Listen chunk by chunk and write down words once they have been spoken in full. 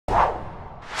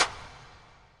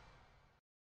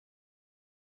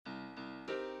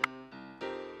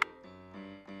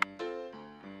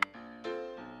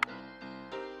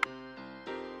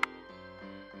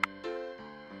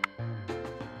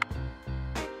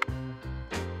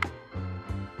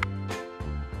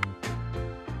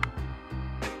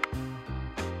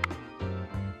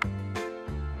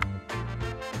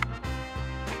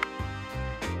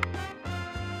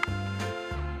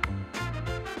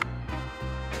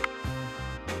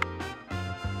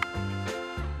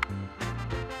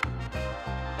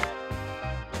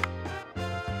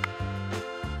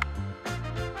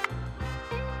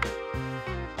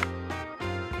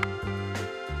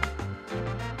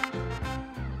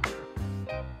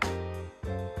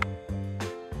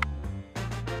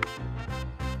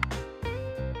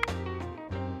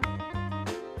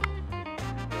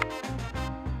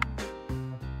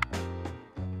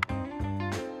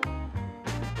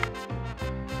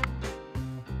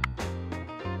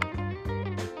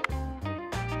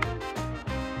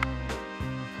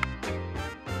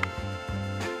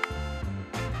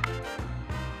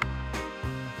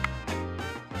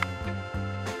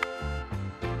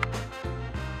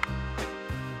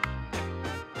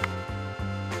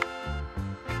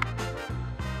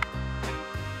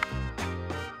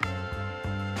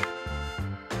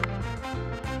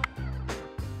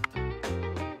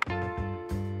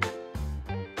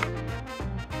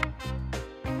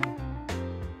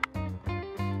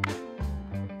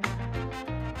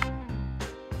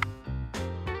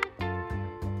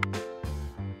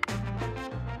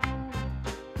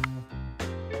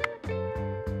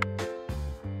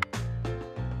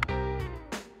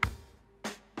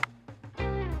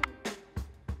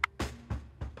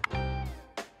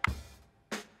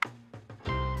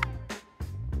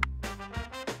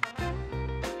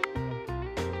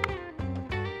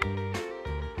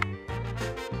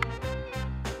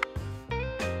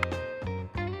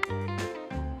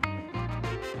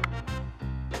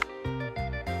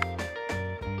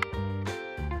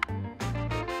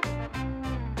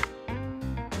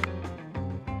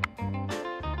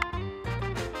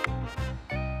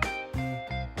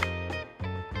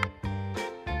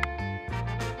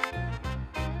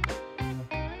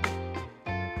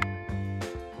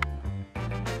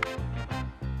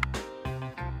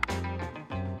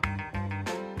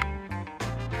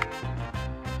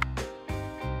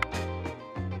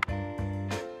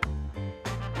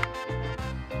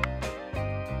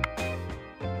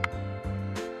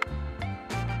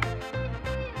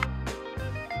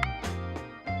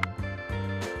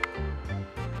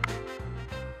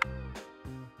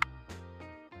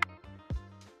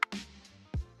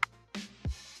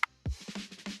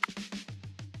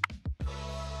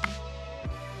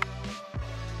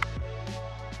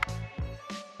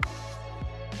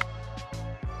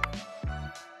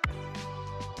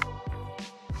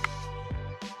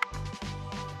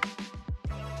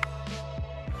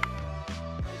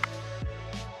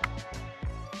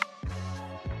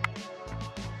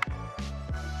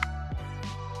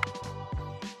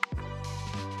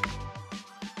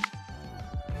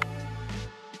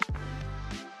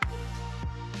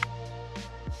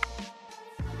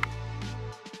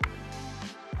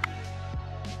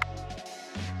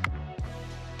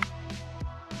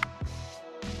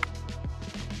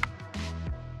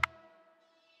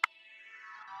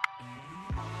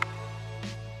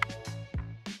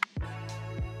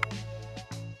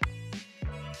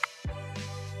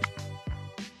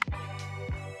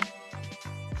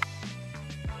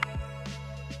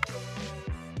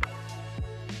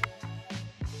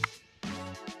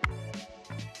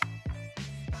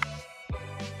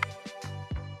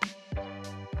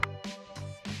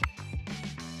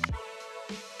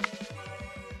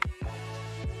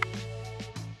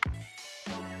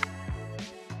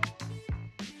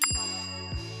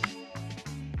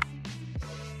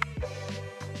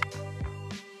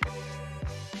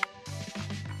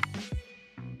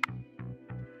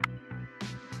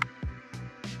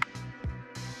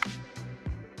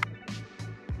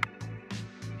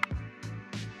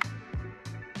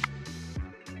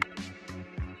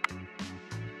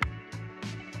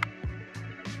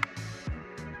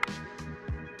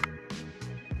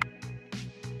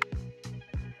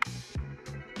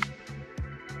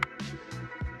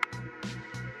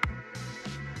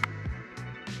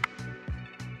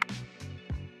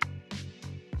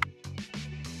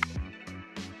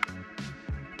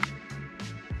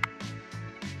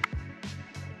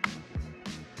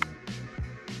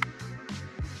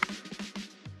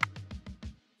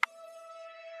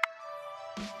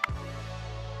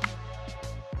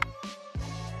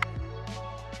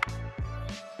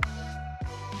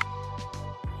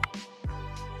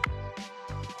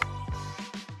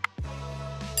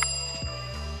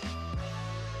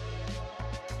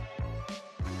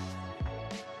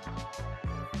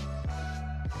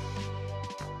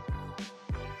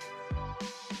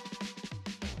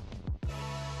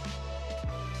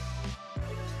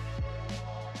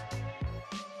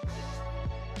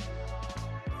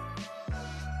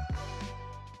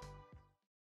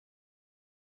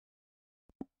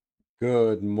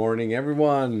Good morning,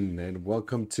 everyone, and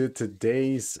welcome to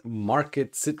today's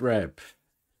Market Sitrep.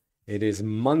 It is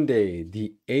Monday,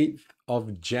 the 8th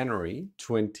of January,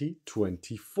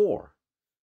 2024.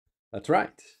 That's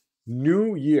right.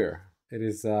 New year. It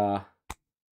is, so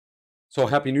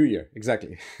Happy New Year.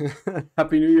 Exactly.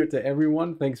 Happy New Year to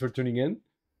everyone. Thanks for tuning in.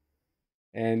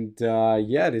 And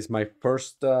yeah, it is my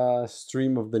first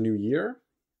stream of the new year.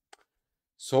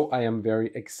 So I am very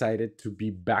excited to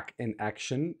be back in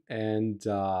action, and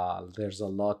there's a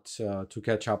lot to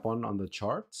catch up on the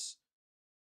charts,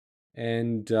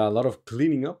 and a lot of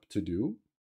cleaning up to do.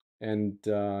 And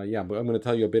yeah, but I'm going to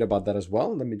tell you a bit about that as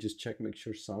well. Let me just check, make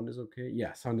sure sound is okay.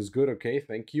 Yeah, sound is good. Okay,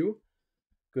 thank you.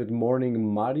 Good morning,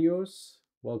 Marios.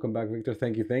 Welcome back, Victor.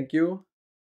 Thank you, thank you.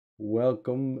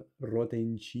 Welcome,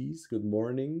 Rotten Cheese. Good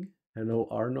morning. Hello,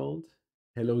 Arnold.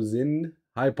 Hello, Zin.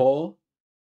 Hi, Paul.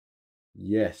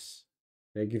 Yes.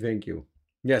 Thank you. Thank you.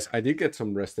 Yes, I did get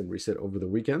some rest and reset over the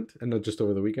weekend. And not just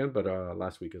over the weekend, but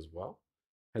last week as well.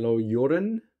 Hello,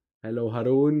 Joren. Hello,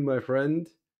 Harun, my friend.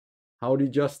 Howdy,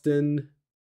 Justin.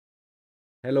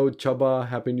 Hello, Chaba.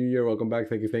 Happy New Year. Welcome back.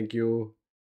 Thank you. Thank you.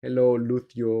 Hello,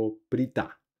 Lucio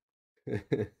Prita.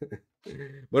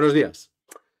 Buenos dias.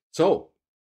 So,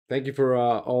 thank you for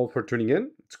all for tuning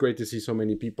in. It's great to see so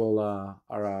many people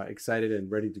are excited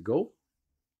and ready to go.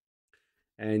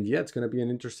 And yeah, it's going to be an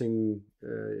interesting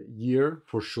year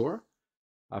for sure.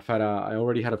 I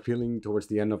already had a feeling towards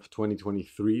the end of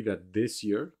 2023 that this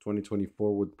year,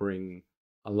 2024, would bring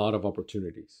a lot of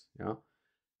opportunities. Yeah,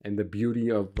 and the beauty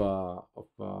of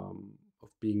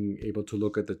being able to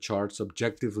look at the charts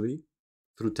objectively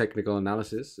through technical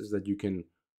analysis is that you can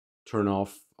turn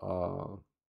off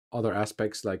other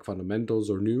aspects like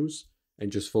fundamentals or news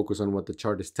and just focus on what the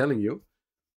chart is telling you.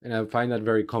 And I find that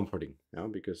very comforting,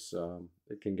 because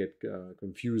it can get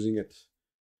confusing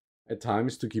at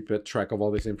times to keep a track of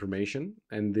all this information.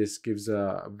 And this gives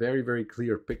a very, very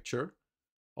clear picture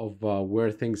of where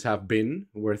things have been,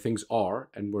 where things are,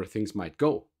 and where things might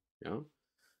go.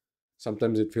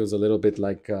 Sometimes it feels a little bit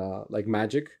like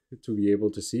magic to be able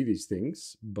to see these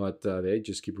things, but they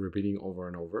just keep repeating over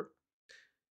and over.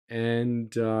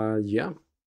 And yeah,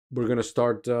 we're gonna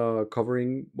start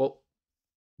covering, well,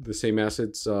 the same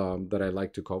assets that I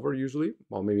like to cover usually.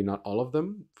 Well, maybe not all of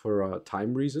them for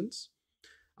time reasons.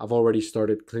 I've already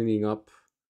started cleaning up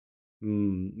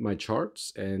my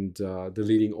charts and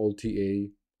deleting old TA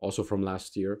also from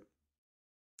last year,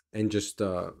 and just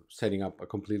setting up a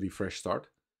completely fresh start,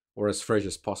 or as fresh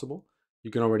as possible.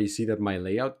 You can already see that my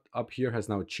layout up here has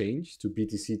now changed to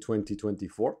BTC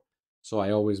 2024. So I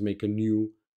always make a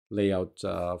new layout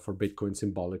for Bitcoin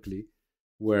symbolically,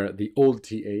 where the old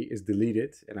TA is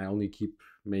deleted, and I only keep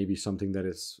maybe something that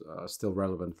is still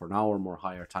relevant for now or more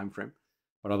higher time frame.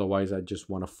 But otherwise, I just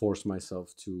want to force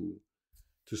myself to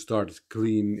start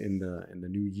clean in the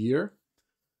new year.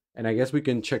 And I guess we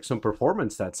can check some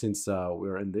performance stats since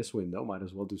we're in this window. Might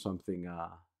as well do something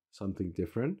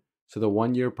different. So the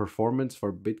 1 year performance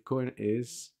for Bitcoin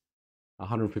is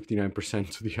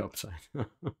 159% to the upside.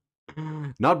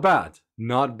 Not bad,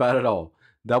 not bad at all.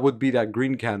 That would be that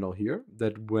green candle here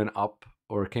that went up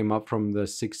or came up from the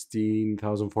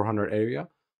 16,400 area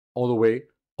all the way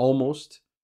almost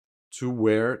to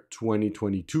where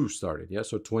 2022 started. Yeah,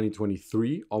 so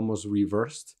 2023 almost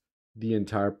reversed the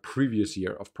entire previous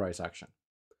year of price action.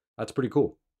 That's pretty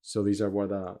cool. So these are what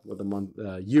the month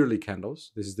yearly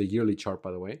candles. This is the yearly chart, by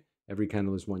the way. Every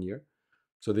candle is 1 year.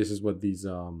 So this is what these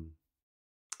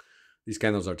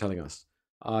candles are telling us.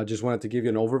 Just wanted to give you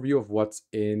an overview of what's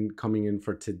coming in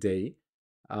for today.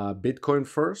 Bitcoin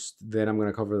first, then I'm going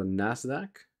to cover the NASDAQ,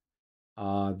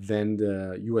 then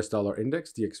the US dollar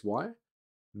index, DXY,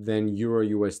 then Euro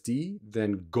USD,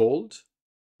 then gold,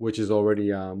 which is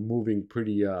already moving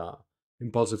pretty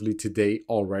impulsively today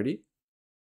already.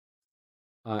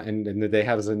 And the day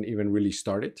hasn't even really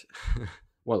started.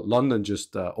 Well, London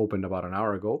just opened about an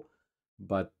hour ago,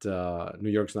 but New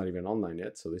York's not even online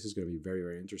yet. So this is going to be very,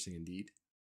 very interesting indeed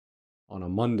on a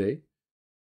Monday.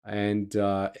 And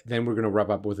then we're going to wrap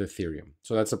up with Ethereum.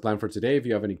 So that's the plan for today. If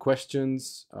you have any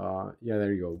questions, yeah,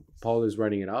 there you go. Paul is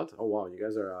writing it out. Oh, wow. You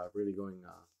guys are really going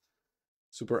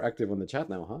super active on the chat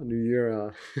now, huh? New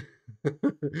Year.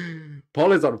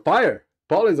 Paul is on fire.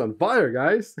 Paul is on fire,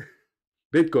 guys.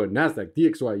 Bitcoin, NASDAQ,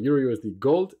 DXY, Euro USD,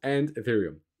 gold, and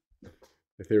Ethereum.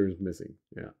 Ethereum's missing.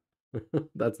 Yeah.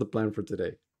 That's the plan for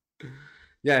today.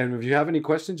 Yeah, and if you have any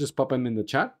questions, just pop them in the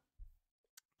chat.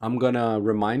 I'm going to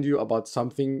remind you about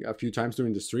something a few times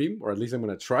during the stream, or at least I'm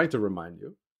going to try to remind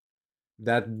you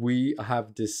that we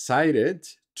have decided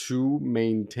to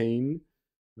maintain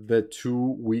the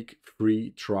 2-week free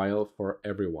trial for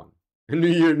everyone. New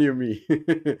year, new me.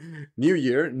 New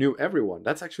year, new everyone.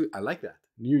 That's actually, I like that.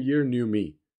 New year, new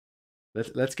me.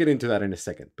 Let's get into that in a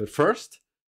second. But first,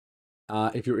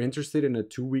 if you're interested in a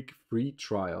 2-week free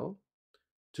trial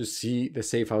to see the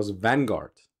Safe House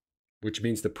Vanguard, which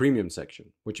means the premium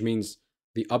section, which means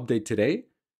the update today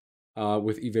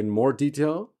with even more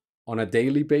detail on a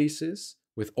daily basis,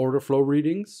 with order flow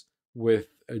readings, with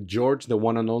George, the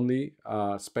one and only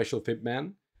special fit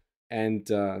man, and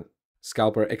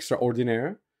Scalper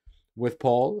Extraordinaire, with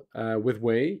Paul, with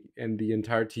Wei, and the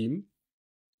entire team,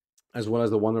 as well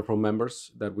as the wonderful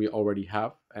members that we already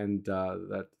have. And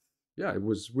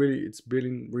it's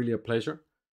been really a pleasure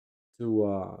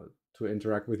to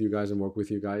interact with you guys and work with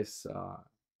you guys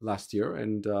last year,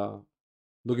 and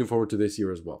looking forward to this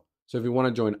year as well. So if you want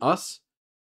to join us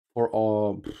for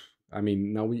all, I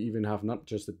mean, now we even have not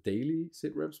just the daily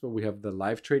sit reps, but we have the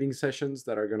live trading sessions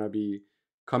that are going to be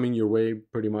coming your way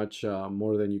pretty much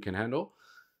more than you can handle.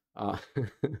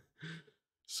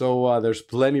 So there's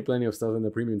plenty of stuff in the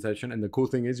premium session. And the cool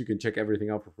thing is you can check everything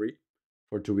out for free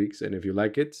for 2 weeks. And if you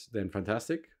like it, then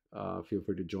fantastic. Feel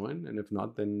free to join. And if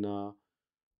not, then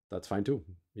that's fine too.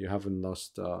 You haven't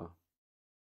lost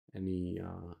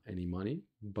any money,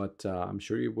 but I'm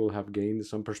sure you will have gained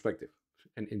some perspective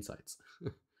and insights.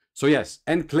 So yes,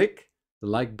 and click the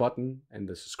like button and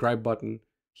the subscribe button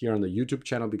here on the YouTube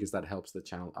channel, because that helps the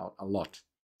channel out a lot.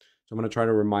 So I'm going to try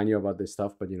to remind you about this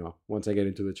stuff, but once I get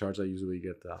into the charts, I usually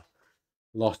get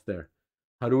lost there.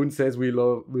 Harun says we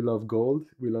love gold,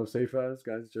 we love Safe House.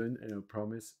 Guys, join and I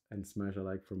promise and smash a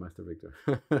like for Master Victor.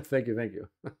 Thank you.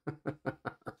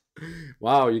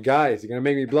 Wow, you guys, you're gonna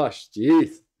make me blush.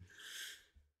 Jeez.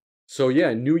 So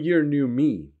yeah, new year, new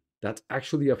me. That's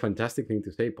actually a fantastic thing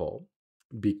to say, Paul,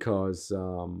 because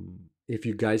if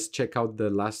you guys check out the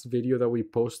last video that we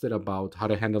posted about how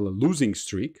to handle a losing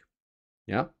streak,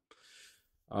 yeah,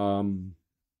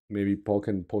 maybe Paul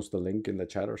can post the link in the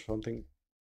chat or something,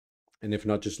 and if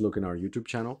not, just look in our YouTube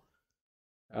channel.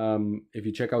 If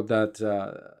you check out that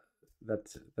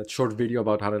short video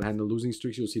about how to handle losing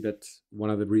streaks, you'll see that one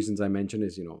of the reasons I mentioned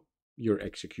is your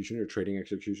execution, your trading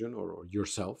execution, or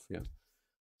yourself. Yeah.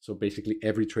 So basically,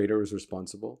 every trader is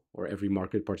responsible, or every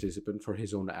market participant, for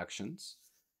his own actions,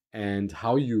 and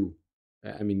how you.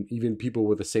 I mean, even people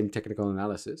with the same technical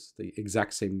analysis, the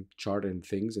exact same chart and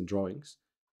things and drawings,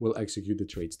 will execute the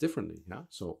trades differently. Yeah.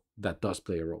 So that does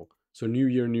play a role. So new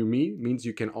year, new me means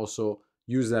you can also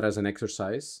use that as an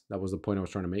exercise. That was the point I was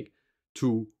trying to make,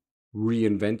 to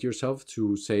reinvent yourself,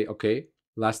 to say, okay,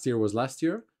 last year was last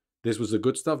year. This was the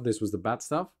good stuff. This was the bad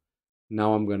stuff.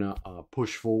 Now I'm going to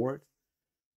push forward,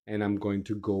 and I'm going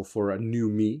to go for a new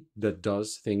me that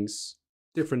does things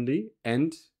differently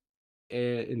and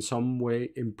in some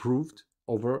way improved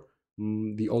over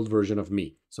the old version of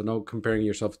me. So not comparing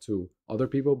yourself to other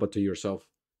people, but to yourself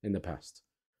in the past.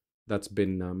 That's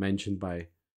been mentioned by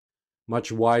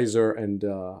much wiser and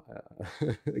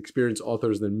experienced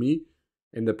authors than me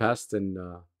in the past, and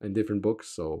different books.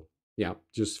 So yeah,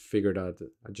 just figured out,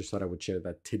 I just thought I would share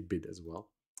that tidbit as well.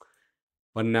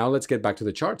 But now let's get back to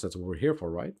the charts. That's what we're here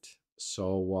for, right?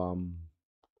 So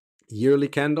yearly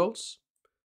candles,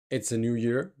 it's a new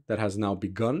year that has now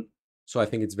begun. So I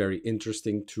think it's very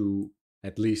interesting to,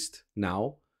 at least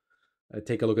now,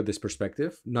 take a look at this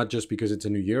perspective, not just because it's a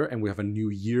new year and we have a new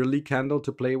yearly candle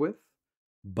to play with,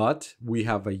 but we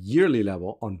have a yearly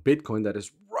level on Bitcoin that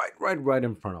is right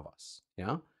in front of us.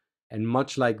 Yeah. And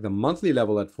much like the monthly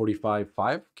level at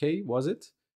 45.5K,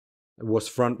 it was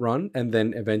front run and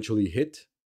then eventually hit,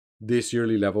 this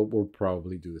yearly level will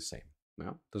probably do the same.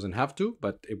 Yeah. Doesn't have to,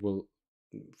 but it will.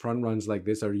 Front runs like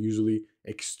this are usually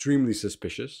extremely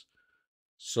suspicious.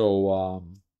 So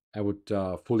I would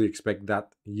fully expect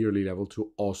that yearly level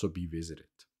to also be visited.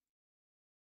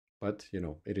 But,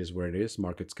 it is where it is.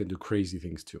 Markets can do crazy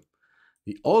things too.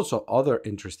 The also other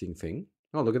interesting thing,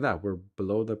 oh, look at that. We're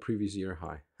below the previous year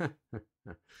high.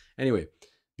 Anyway,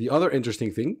 the other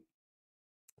interesting thing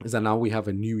is that now we have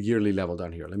a new yearly level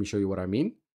down here. Let me show you what I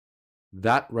mean.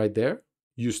 That right there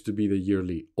used to be the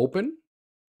yearly open,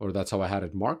 or that's how I had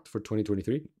it marked for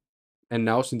 2023. And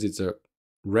now, since it's a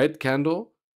red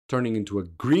candle turning into a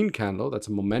green candle, that's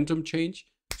a momentum change.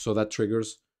 So that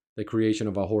triggers the creation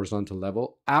of a horizontal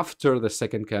level after the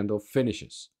second candle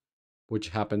finishes, which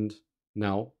happened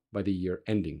now by the year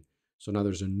ending. So now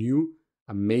there's a new,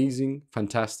 amazing,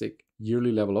 fantastic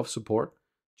yearly level of support,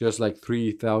 just like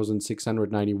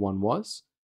 3,691 was.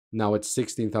 Now it's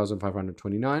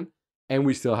 16,529. And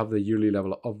we still have the yearly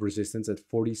level of resistance at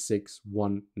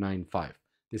 46,195.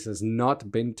 This has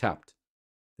not been tapped.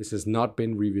 This has not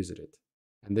been revisited.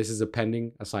 And this is a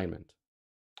pending assignment.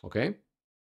 Okay?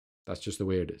 That's just the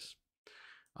way it is.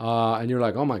 And you're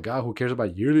like, oh my God, who cares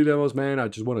about yearly levels, man? I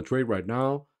just want to trade right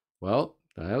now. Well,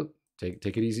 take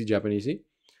it easy, Japanesey.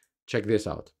 Check this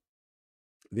out.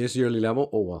 This yearly level,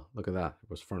 oh, well, look at that. It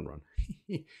was front run.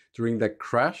 During the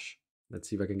crash, let's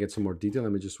see if I can get some more detail.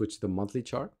 Let me just switch to the monthly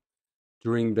chart.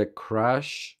 During the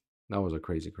crash, that was a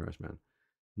crazy crash, man.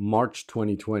 March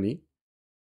 2020,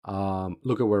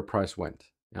 look at where price went.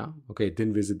 Yeah, okay, it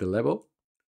didn't visit the level.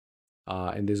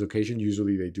 In this occasion,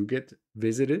 usually they do get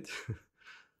visited.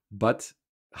 But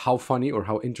how funny or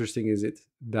how interesting is it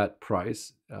that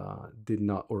price did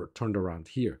not or turned around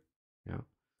here? Yeah.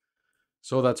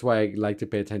 So that's why I like to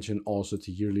pay attention also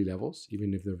to yearly levels,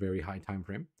 even if they're very high time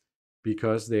frame,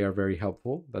 because they are very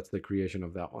helpful. That's the creation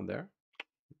of that one there,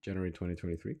 January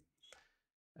 2023,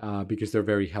 because they're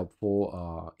very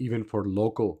helpful even for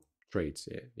local trades,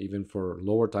 even for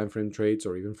lower time frame trades,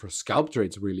 or even for scalp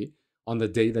trades. Really, on the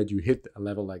day that you hit a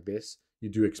level like this, you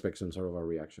do expect some sort of a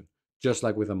reaction, just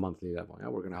like with a monthly level. Yeah,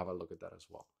 we're gonna have a look at that as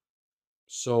well.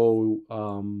 So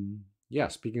yeah,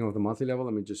 speaking of the monthly level,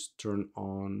 let me just turn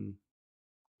on.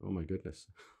 Oh my goodness.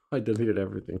 I deleted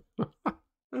everything.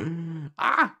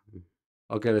 Ah!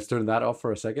 Okay, let's turn that off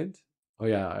for a second. Oh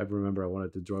yeah, I remember I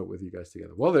wanted to draw it with you guys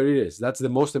together. Well, there it is. That's the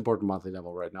most important monthly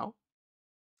level right now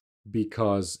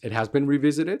because it has been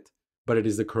revisited, but it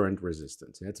is the current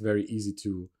resistance. It's very easy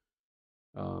to,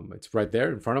 it's right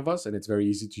there in front of us, and it's very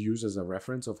easy to use as a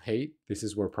reference of, hey, this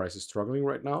is where price is struggling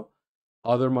right now.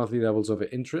 Other monthly levels of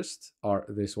interest are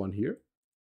this one here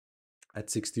at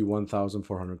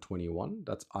 61,421.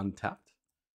 That's untapped.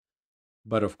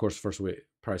 But of course, first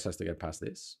price has to get past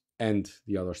this and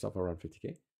the other stuff around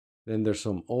 50K. Then there's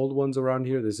some old ones around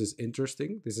here. This is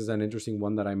interesting. This is an interesting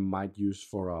one that I might use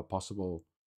for a possible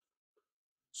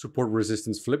support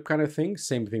resistance flip kind of thing.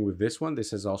 Same thing with this one.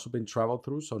 This has also been traveled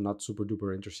through, so not super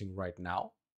duper interesting right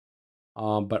now.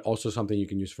 But also something you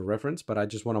can use for reference. But I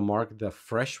just want to mark the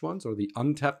fresh ones or the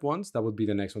untapped ones. That would be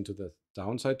the next one to the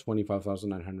downside,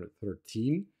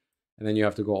 25,913. And then you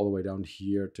have to go all the way down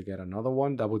here to get another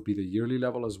one. That would be the yearly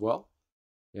level as well.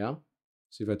 Yeah.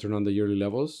 See if I turn on the yearly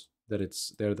levels, that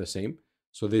they're the same.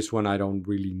 So this one I don't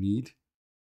really need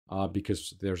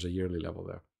because there's a yearly level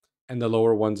there. And the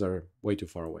lower ones are way too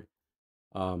far away.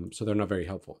 So they're not very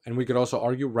helpful. And we could also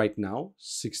argue right now,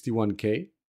 61K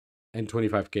and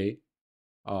 25K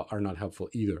are not helpful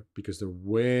either because they're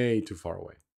way too far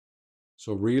away.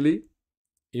 So really,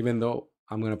 even though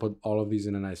I'm going to put all of these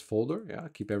in a nice folder, yeah,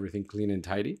 keep everything clean and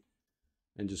tidy,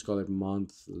 and just call it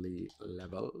monthly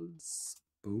levels.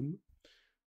 Boom.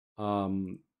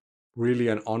 Really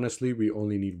and honestly, we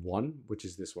only need one, which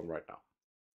is this one right now.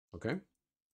 Okay.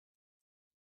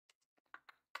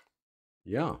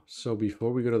 Yeah. So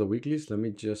before we go to the weeklies, let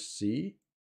me just see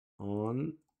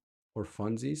on for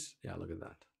funsies. Yeah, look at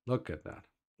that. Look at that.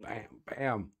 Bam,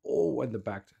 bam. Oh, and the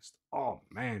back test. Oh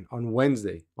man, on a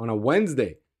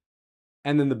Wednesday,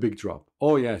 and then the big drop.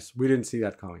 Oh yes, we didn't see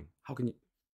that coming. How can you?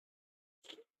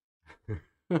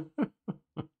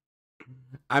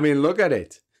 I mean, look at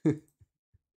it.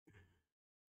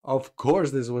 Of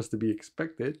course, this was to be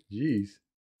expected. Jeez.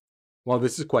 Well,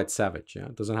 this is quite savage. Yeah,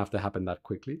 it doesn't have to happen that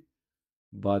quickly.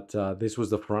 But this was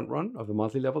the front run of the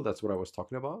monthly level. That's what I was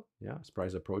talking about. Yeah, as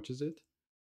price approaches it.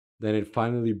 Then it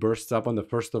finally bursts up on the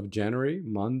 1st of January,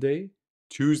 Monday.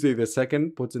 Tuesday the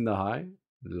 2nd puts in the high.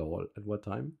 Lol. At what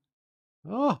time?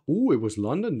 It was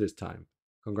London this time.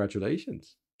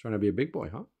 Congratulations. Trying to be a big boy,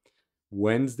 huh?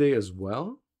 Wednesday as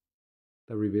well.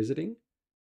 The revisiting.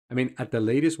 I mean, at the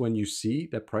latest, when you see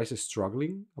that price is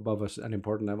struggling above an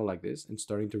important level like this and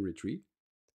starting to retreat,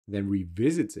 then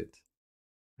revisits it.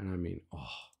 And I mean,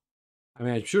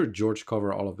 I'm sure George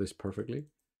covered all of this perfectly.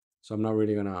 So I'm not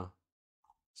really going to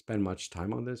spend much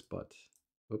time on this, but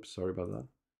oops, sorry about that.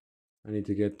 I need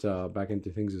to get back into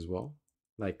things as well,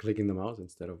 like clicking the mouse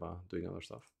instead of doing other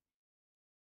stuff.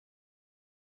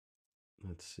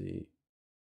 Let's see.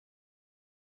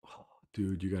 Oh,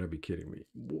 dude, you got to be kidding me.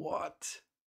 What?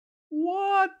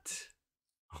 What?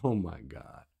 Oh my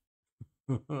God.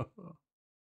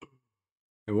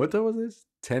 And what time was this?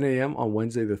 10 a.m. on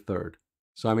Wednesday the 3rd.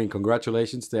 So, I mean,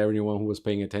 congratulations to everyone who was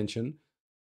paying attention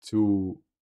to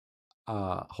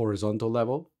horizontal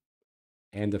level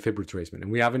and the fib retracement.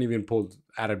 And we haven't even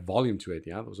added volume to it.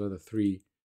 Yeah, those are the three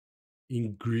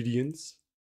ingredients.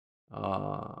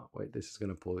 Wait, this is going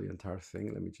to pull the entire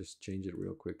thing. Let me just change it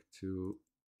real quick to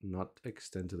not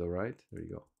extend to the right. There you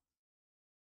go.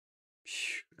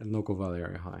 And local value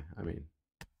area high. I mean,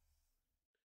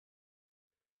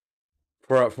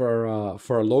 for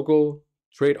a local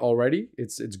trade already,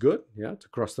 it's good, yeah, to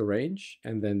cross the range.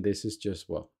 And then this is just,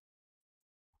 well,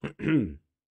 a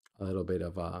little bit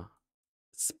of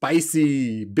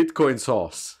Spicy Bitcoin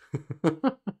sauce.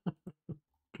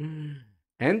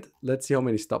 And let's see how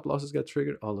many stop losses got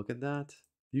triggered. Oh, look at that.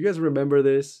 You guys remember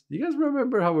this? You guys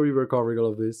remember how we were covering all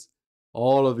of this?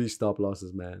 All of these stop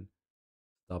losses, man.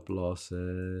 Stop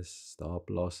losses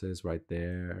right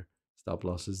there. Stop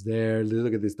losses there.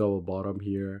 Look at this double bottom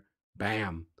here.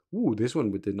 Bam. Ooh, this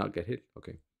one did not get hit.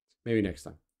 Okay, maybe next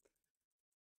time.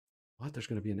 What? There's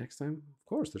going to be a next time? Of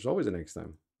course, there's always a next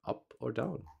time. Up or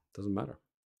down. Doesn't matter.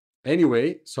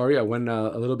 Anyway, sorry, I went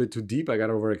a little bit too deep. I got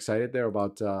overexcited there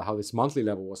about how this monthly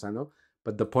level was, I know.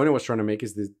 But the point I was trying to make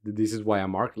is this is why I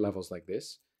mark levels like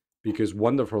this, because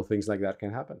wonderful things like that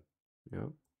can happen. Yeah.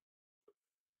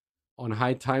 On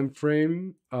high time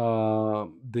frame,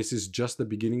 this is just the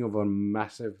beginning of a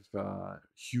massive,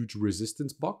 huge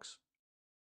resistance box.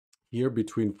 Here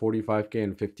between 45K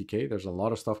and 50K, there's a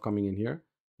lot of stuff coming in here,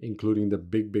 including the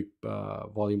big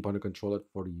volume point of control at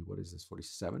 40. What is this?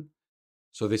 47.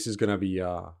 So this is gonna be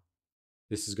a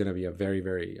very,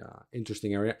 very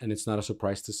interesting area, and it's not a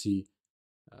surprise to see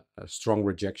strong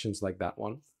rejections like that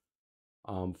one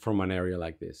from an area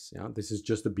like this. Yeah, this is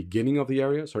just the beginning of the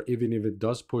area. So even if it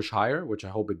does push higher, which I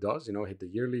hope it does, you know, hit the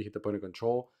yearly, hit the point of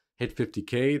control, hit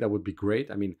 50K, that would be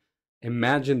great. I mean,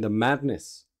 imagine the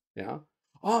madness. Yeah.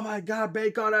 Oh my God,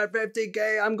 Bacon at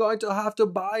 50K! I'm going to have to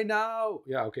buy now.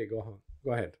 Yeah. Okay. Go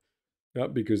ahead. Yeah,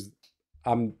 because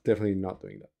I'm definitely not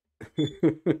doing that.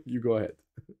 You go ahead.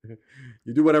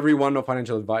 You do whatever you want, no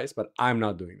financial advice, but I'm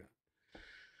not doing that.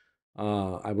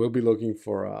 I will be looking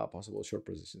for possible short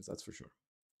positions, that's for sure.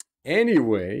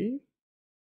 Anyway,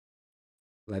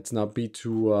 let's not be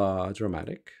too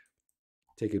dramatic.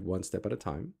 Take it one step at a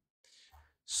time.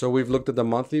 So we've looked at the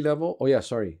monthly level. Oh yeah,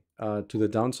 sorry. To the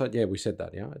downside, yeah, we said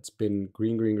that. Yeah, it's been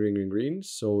green.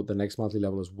 So the next monthly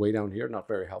level is way down here. Not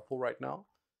very helpful right now,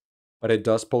 but it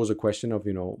does pose a question of,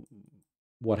 you know,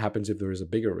 what happens if there is a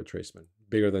bigger retracement,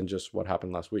 bigger than just what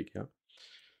happened last week. Yeah,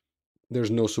 there's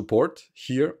no support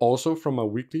here. Also, from a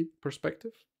weekly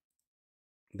perspective,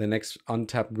 the next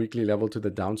untapped weekly level to the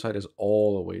downside is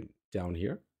all the way down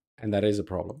here, and that is a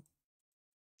problem.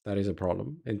 That is a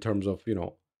problem in terms of, you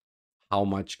know, how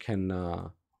much can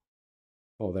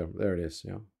oh, there it is.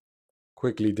 Yeah,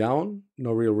 quickly down,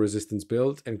 no real resistance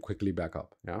built, and quickly back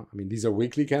up. Yeah, I mean, these are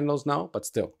weekly candles now, but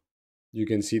still, you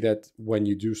can see that when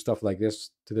you do stuff like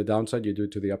this to the downside, you do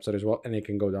it to the upside as well, and it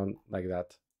can go down like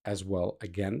that as well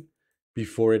again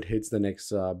before it hits the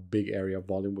next big area of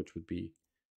volume, which would be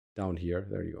down here.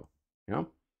 There you go. Yeah,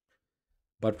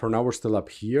 but for now we're still up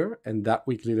here, and that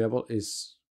weekly level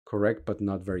is correct but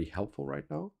not very helpful right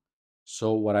now.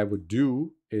 So what I would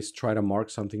do is try to mark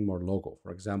something more local.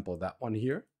 For example, that one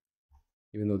here,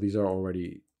 even though these are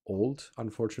already old,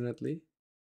 unfortunately.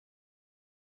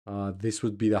 This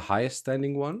would be the highest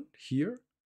standing one here.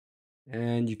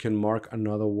 And you can mark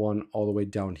another one all the way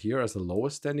down here as the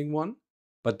lowest standing one.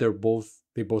 But they both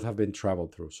have been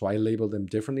traveled through. So I label them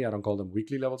differently. I don't call them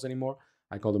weekly levels anymore.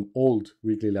 I call them old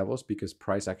weekly levels because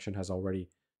price action has already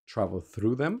traveled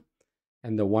through them.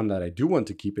 And the one that I do want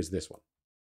to keep is this one,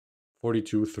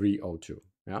 42,302.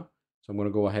 Yeah. So I'm going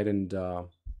to go ahead and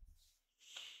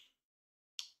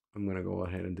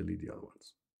delete the other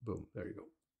ones. Boom. There you go.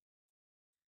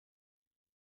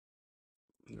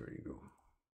 There you go.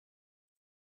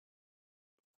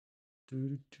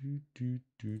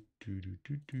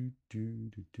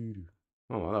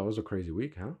 Oh, well, that was a crazy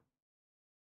week, huh?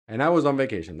 And I was on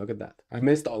vacation. Look at that. I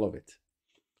missed all of it.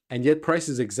 And yet price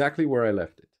is exactly where I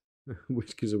left it,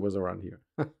 which because it was around here.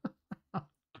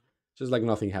 Just like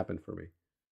nothing happened for me.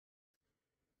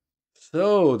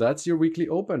 So that's your weekly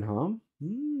open, huh?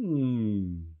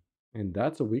 And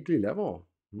that's a weekly level.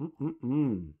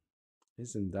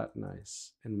 Isn't that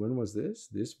nice? And when was this?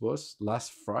 This was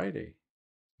last Friday.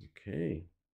 Okay.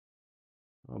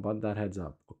 How about that heads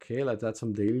up? Okay, let's add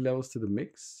some daily levels to the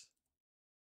mix.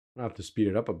 I have to speed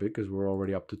it up a bit because we're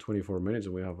already up to 24 minutes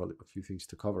and we have a few things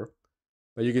to cover.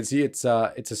 But you can see it's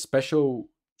a special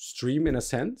stream in a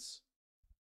sense.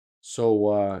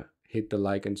 So hit the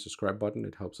like and subscribe button.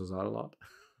 It helps us out a lot.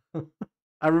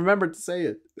 I remembered to say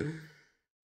it.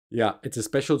 Yeah, it's a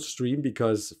special stream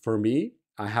because for me,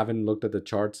 I haven't looked at the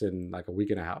charts in like a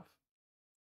week and a half.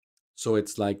 So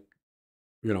it's like,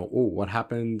 you know, oh, what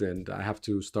happened? And I have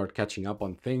to start catching up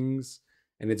on things.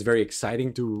 And it's very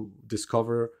exciting to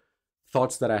discover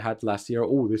thoughts that I had last year.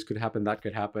 Oh, this could happen, that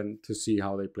could happen, to see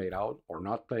how they played out or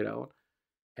not played out.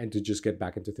 And to just get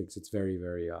back into things. It's very,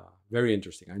 very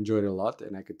interesting. I enjoyed it a lot,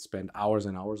 and I could spend hours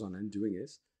and hours on end doing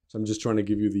this. So I'm just trying to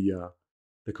give you the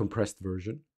compressed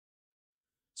version.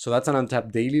 So that's an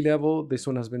untapped daily level. This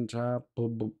one has been tapped.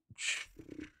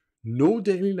 No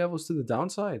daily levels to the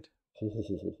downside.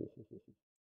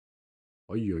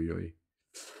 Oy, oy, oy.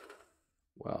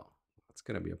 Well, that's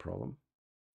gonna be a problem.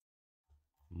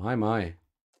 My.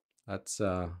 That's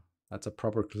a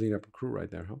proper cleanup crew right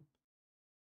there, huh?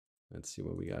 Let's see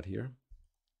what we got here.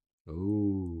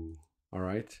 Oh, all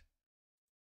right.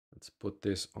 Let's put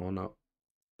this on a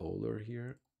folder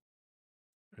here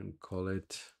and call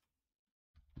it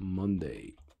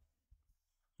Monday.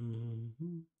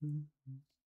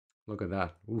 Look at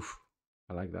that. Oof,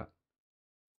 I like that.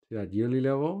 See that yearly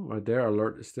level right there?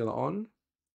 Alert is still on.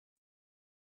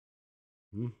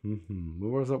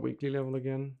 What was that weekly level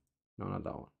again? No, not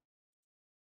that one.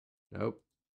 Nope.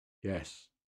 Yes.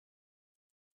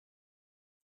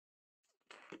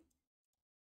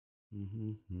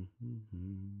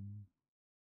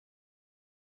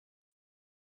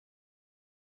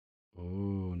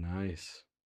 Oh, nice.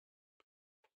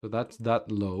 So that's that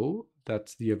low.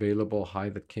 That's the available high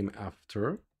that came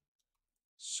after.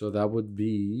 So that would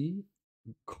be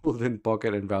golden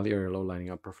pocket and value area low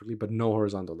lining up perfectly, but no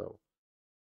horizontal low.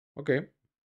 Okay.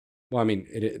 Well, I mean,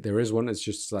 there is one. It's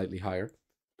just slightly higher.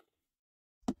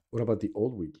 What about the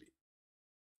old weekly?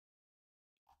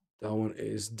 That one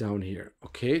is down here.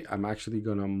 Okay, I'm actually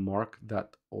gonna mark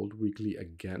that old weekly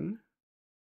again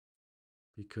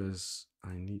because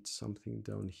I need something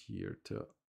down here to...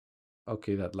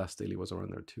 Okay, that last daily was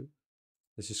around there too.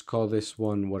 Let's just call this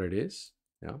one what it is.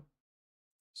 Yeah.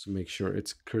 So make sure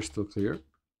it's crystal clear.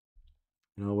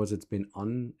 In other words, it's been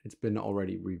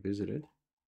already revisited.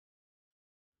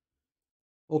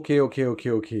 Okay.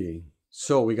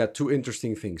 So we got two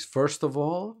interesting things. First of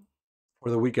all, for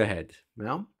the week ahead.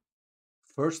 Yeah.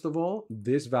 First of all,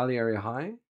 this value area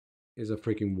high is a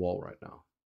freaking wall right now.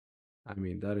 I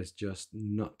mean, that is just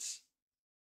nuts.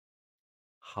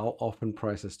 How often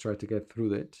prices try to get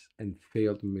through it and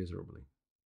failed miserably.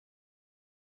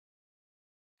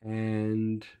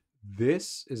 And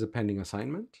this is a pending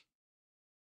assignment.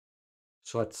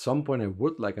 So at some point, I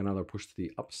would like another push to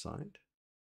the upside.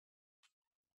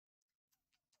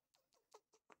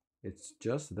 It's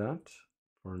just that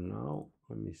for now,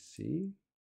 let me see.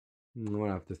 I'm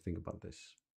gonna have to think about this.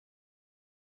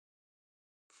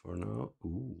 For now,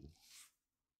 ooh.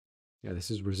 Yeah, this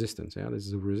is resistance. Yeah, this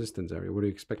is a resistance area. What do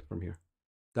you expect from here?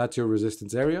 That's your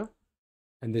resistance area,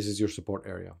 and this is your support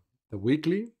area. The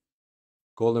weekly,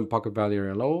 golden pocket value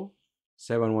area low,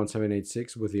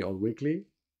 71786 with the old weekly.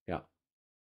 Yeah.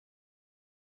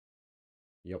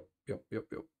 Yep.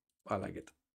 I like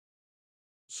it.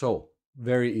 So,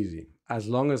 very easy. As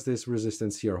long as this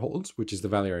resistance here holds, which is the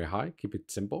value area high, keep it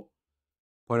simple.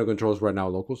 Point of control is right now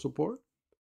local support.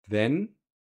 Then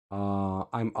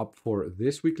I'm up for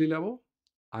this weekly level.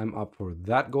 I'm up for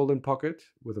that golden pocket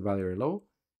with a value area low.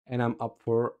 And I'm up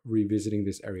for revisiting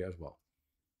this area as well.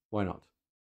 Why not?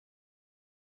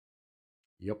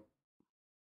 Yep.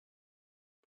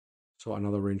 So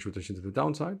another range rotation to the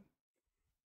downside.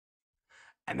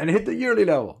 And then hit the yearly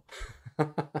level.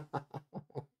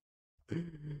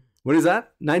 What is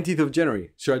that? 19th of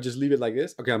January. Should I just leave it like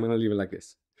this? Okay, I'm going to leave it like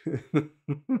this.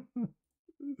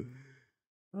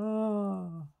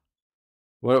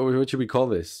 What should we call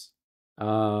this?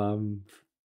 What?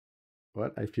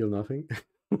 I feel nothing.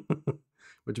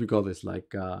 What should we call this?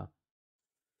 Like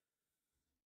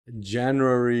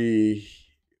January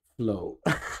flow.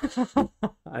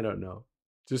 I don't know.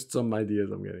 Just some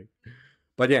ideas I'm getting.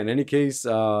 But yeah, in any case,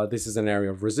 this is an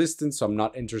area of resistance. So I'm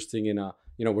not interested in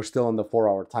we're still on the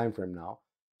 4-hour time frame now.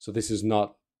 So this is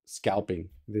not scalping.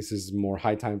 This is more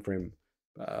high time frame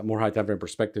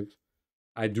perspective.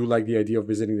 I do like the idea of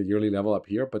visiting the yearly level up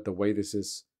here, but the way this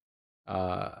has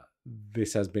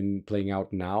been playing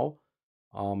out now,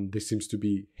 this seems to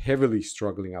be heavily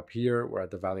struggling up here. We're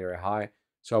at the value area high.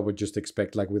 So I would just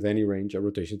expect, like with any range, a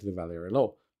rotation to the value area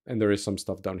low. And there is some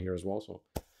stuff down here as well. So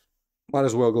might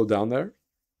as well go down there.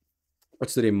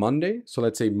 What's today? Monday. So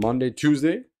let's say Monday,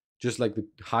 Tuesday, just like the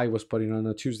high was put in on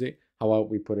a Tuesday. How about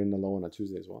we put in the low on a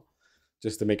Tuesday as well?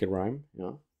 Just to make it rhyme,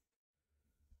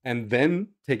 and then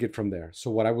take it from there. So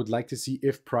what I would like to see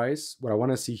what I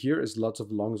want to see here is lots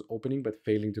of longs opening, but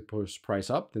failing to push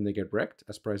price up. Then they get wrecked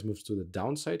as price moves to the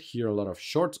downside. Here, a lot of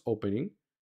shorts opening,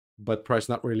 but price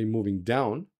not really moving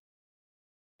down.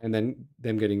 And then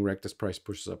them getting wrecked as price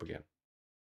pushes up again.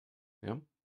 Yeah.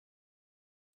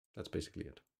 That's basically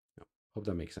it. Yeah. Hope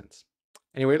that makes sense.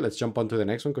 Anyway, let's jump on to the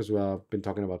next one because we've been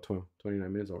talking about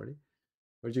 29 minutes already.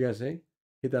 What did you guys say?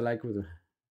 Hit that like with a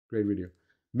great video.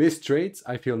 Missed trades,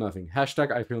 I feel nothing.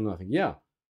 Hashtag I feel nothing. Yeah.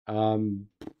 I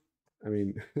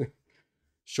mean,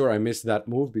 sure, I missed that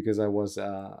move because I was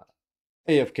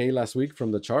AFK last week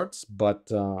from the charts,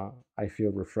 but I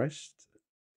feel refreshed,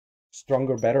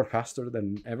 stronger, better, faster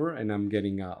than ever, and I'm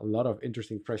getting a lot of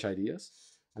interesting, fresh ideas.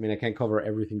 I mean, I can't cover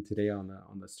everything today on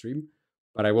the stream,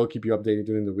 but I will keep you updated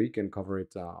during the week and cover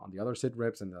it on the other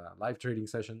Sitreps and the live trading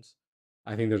sessions.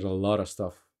 I think there's a lot of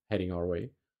stuff heading our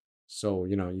way. So,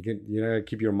 you gotta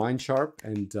keep your mind sharp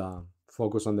and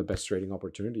focus on the best trading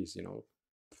opportunities,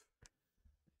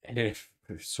 And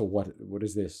so what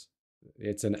is this?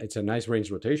 It's a nice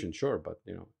range rotation, sure, but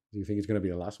do you think it's gonna be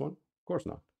the last one? Of course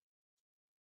not.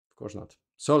 Of course not.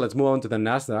 So let's move on to the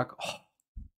Nasdaq. Oh,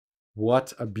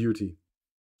 what a beauty.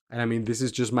 And I mean, this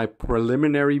is just my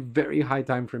preliminary, very high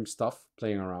time frame stuff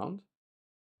playing around.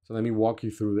 So let me walk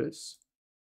you through this.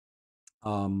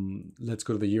 Let's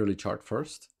go to the yearly chart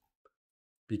first,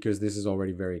 because this is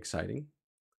already very exciting.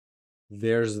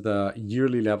 There's the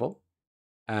yearly level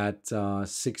at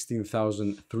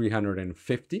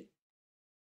 16,350.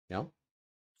 Yeah.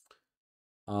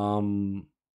 And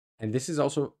this is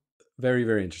also very,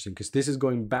 very interesting because this is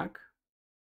going back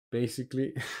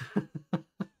basically.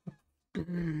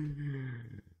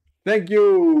 Thank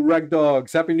you, Rag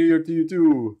Dogs. Happy New Year to you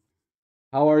too.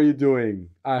 How are you doing?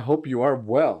 I hope you are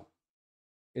well.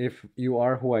 If you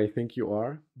are who I think you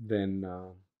are, then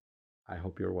I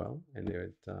hope you're well.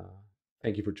 And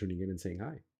thank you for tuning in and saying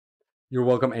hi. You're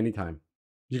welcome anytime.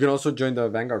 You can also join the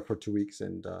Vanguard for 2 weeks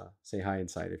and say hi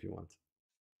inside if you want.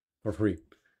 For free.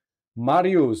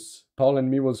 Marius, Paul and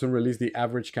me will soon release the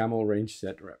average camel range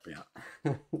set rep. Yeah,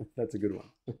 that's a good one.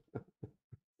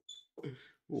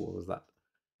 What was that?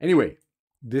 Anyway,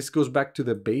 this goes back to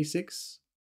the basics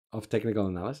of technical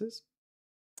analysis.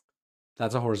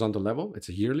 That's a horizontal level. It's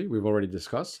a yearly. We've already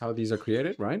discussed how these are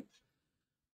created, right?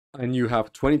 And you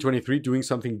have 2023 doing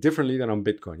something differently than on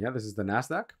Bitcoin. Yeah, this is the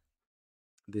Nasdaq.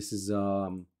 This is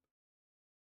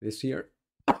this year.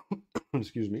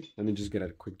 Excuse me. Let me just get a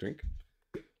quick drink.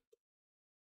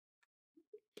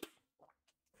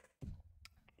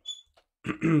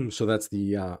 So that's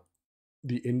the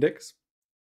index.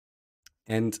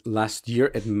 And last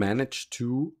year it managed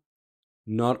to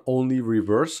not only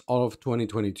reverse all of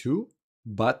 2022,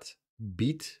 but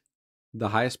beat the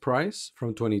highest price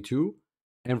from 22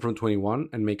 and from 21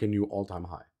 and make a new all-time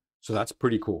high. So that's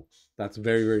pretty cool. That's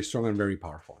very, very strong and very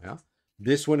powerful. Yeah.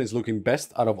 This one is looking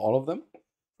best out of all of them,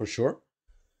 for sure.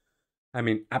 I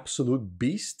mean, absolute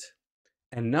beast.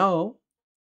 And now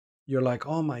you're like,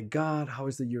 oh my God, how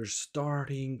is the year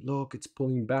starting? Look, it's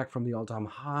pulling back from the all-time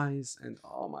highs. And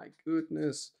oh my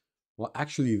goodness. Well,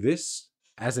 actually, this,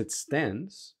 as it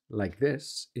stands, like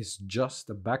this, is just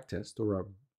a backtest or a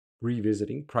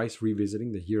price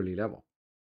revisiting the yearly level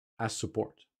as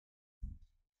support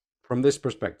from this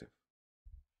perspective.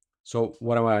 So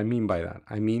what do I mean by that?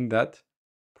 I mean that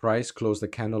price closed the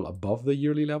candle above the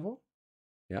yearly level.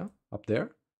 Yeah, up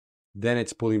there. Then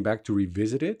it's pulling back to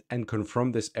revisit it and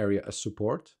confirm this area as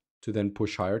support to then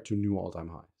push higher to new all-time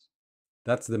highs.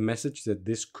 That's the message that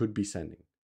this could be sending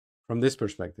from this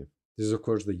perspective. This is, of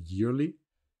course, the yearly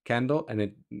candle, and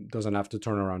it doesn't have to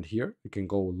turn around here. It can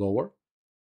go lower.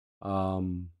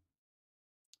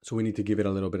 So we need to give it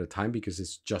a little bit of time because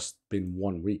it's just been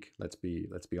 1 week. Let's be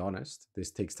honest.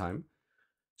 This takes time.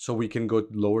 So we can go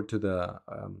lower to the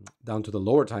down to the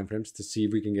lower time frames to see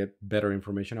if we can get better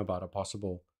information about a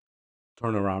possible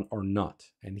turnaround or not.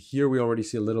 And here we already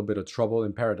see a little bit of trouble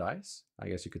in paradise, I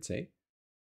guess you could say,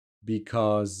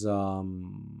 because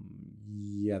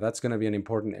yeah, that's going to be an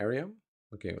important area.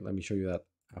 Okay, let me show you that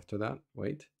after that.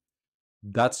 Wait,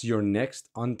 that's your next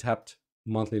untapped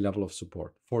monthly level of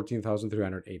support,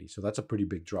 14,380. So that's a pretty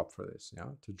big drop for this. Yeah,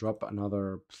 to drop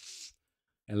another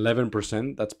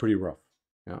 11%, that's pretty rough.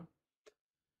 Yeah,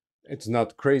 it's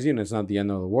not crazy and it's not the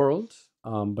end of the world,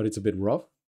 but it's a bit rough.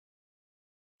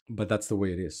 But that's the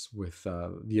way it is with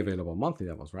the available monthly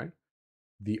levels, right?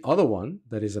 The other one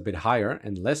that is a bit higher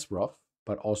and less rough,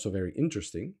 but also very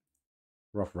interesting,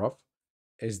 rough,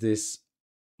 is this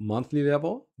monthly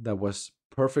level that was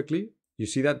perfectly, you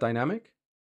see that dynamic?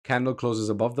 Candle closes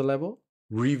above the level,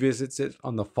 revisits it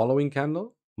on the following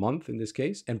candle, month in this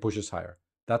case, and pushes higher.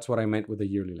 That's what I meant with the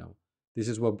yearly level. This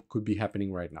is what could be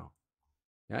happening right now.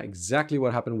 Yeah, exactly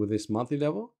what happened with this monthly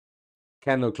level.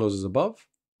 Candle closes above,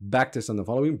 backtest on the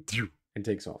following, and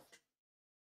takes off.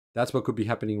 That's what could be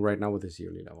happening right now with this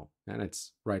yearly level. And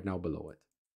it's right now below it.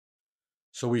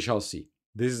 So we shall see.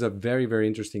 This is a very, very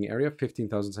interesting area,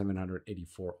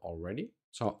 15,784 already.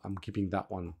 So I'm keeping that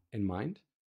one in mind.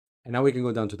 And now we can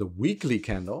go down to the weekly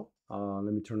candle.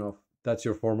 Let me turn off. That's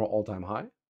your former all-time high.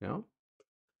 Yeah.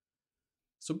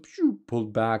 So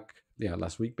pulled back, yeah,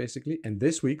 last week basically. And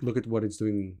this week, look at what it's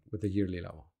doing with the yearly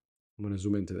level. I'm going to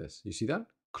zoom into this. You see that?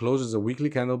 Closes a weekly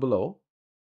candle below,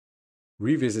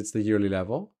 revisits the yearly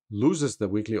level, loses the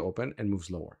weekly open, and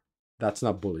moves lower. That's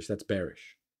not bullish. That's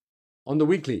bearish on the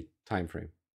weekly time frame.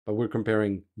 but we're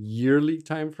comparing yearly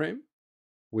time frame,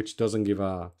 which doesn't give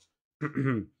a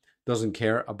doesn't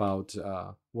care about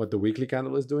what the weekly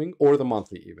candle is doing or the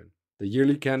monthly even. The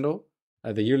yearly candle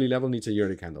at the yearly level needs a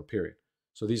yearly candle, period.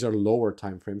 So these are lower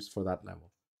time frames for that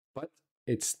level. But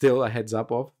it's still a heads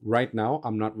up of right now,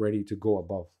 I'm not ready to go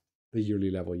above the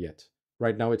yearly level yet.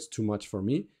 Right now, it's too much for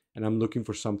me, and I'm looking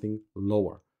for something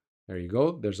lower. There you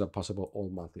go. There's a possible all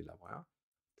monthly level. Yeah?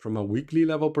 From a weekly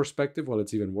level perspective, well,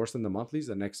 it's even worse than the monthlies.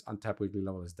 The next untapped weekly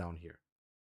level is down here.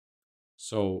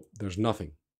 So there's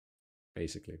nothing,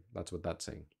 basically. That's what that's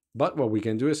saying. But what we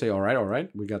can do is say, all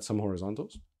right, we got some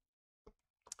horizontals.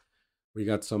 We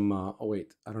got some, oh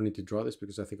wait, I don't need to draw this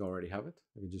because I think I already have it.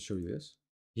 I can just show you this.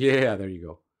 Yeah, there you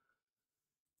go.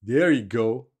 There you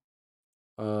go.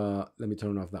 Let me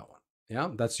turn off that one. Yeah,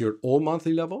 that's your all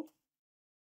monthly level.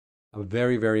 A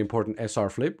very, very important SR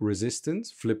flip,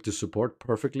 resistance, flip to support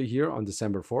perfectly here on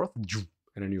December 4th,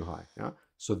 and a new high. Yeah,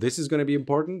 so this is going to be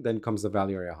important. Then comes the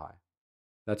value area high.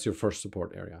 That's your first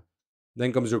support area.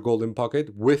 Then comes your golden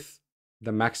pocket with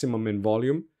the maximum in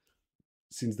volume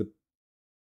since the...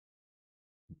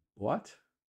 What?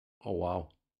 Oh, wow.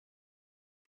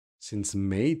 Since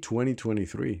May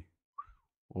 2023.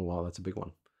 Oh, wow, that's a big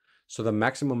one. So the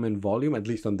maximum in volume, at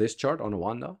least on this chart, on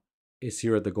Wanda, is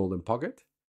here at the golden pocket.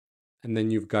 And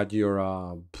then you've got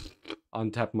your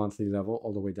untapped monthly level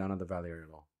all the way down at the value area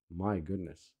low. My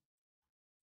goodness.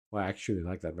 Well, I actually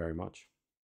like that very much.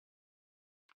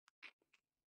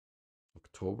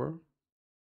 October.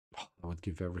 Oh, I would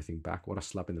give everything back. What a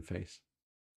slap in the face.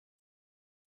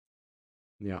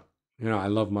 Yeah. You know, I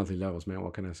love monthly levels, man.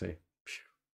 What can I say?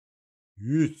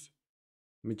 Yes.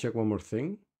 Let me check one more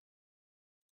thing.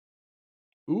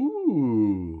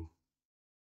 Ooh.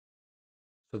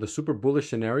 So the super bullish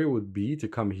scenario would be to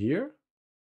come here,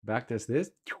 backtest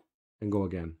this, and go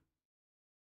again.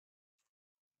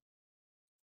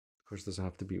 Of course, it doesn't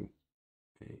have to be.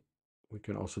 Okay. We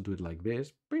can also do it like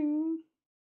this. Bing.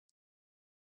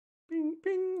 Bing,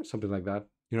 bing. Something like that.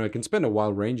 You know, I can spend a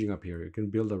while ranging up here. You can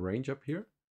build a range up here.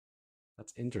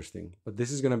 That's interesting. But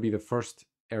this is going to be the first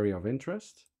area of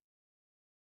interest.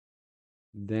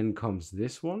 Then comes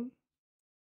this one.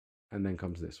 And then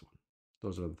comes this one.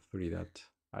 Those are the three that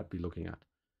I'd be looking at.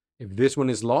 If this one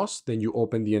is lost, then you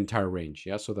open the entire range.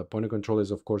 Yeah, so the point of control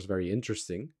is, of course, very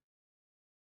interesting.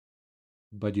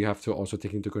 But you have to also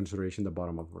take into consideration the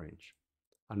bottom of the range.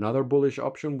 Another bullish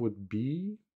option would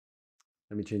be...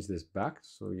 Let me change this back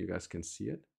so you guys can see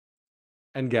it.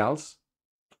 And gals,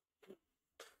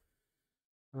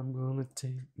 I'm gonna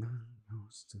take my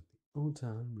nose to the old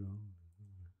time road.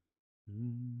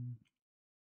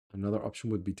 Another option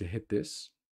would be to hit this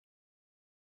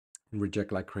and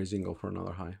reject like crazy and go for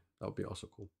another high. That would be also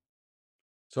cool.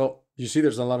 So you see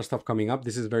there's a lot of stuff coming up.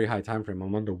 This is very high time frame.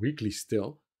 I'm on the weekly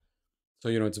still. So,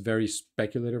 you know, it's very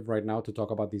speculative right now to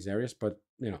talk about these areas, but,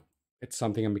 you know, it's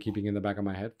something I'm keeping in the back of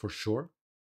my head for sure.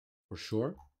 For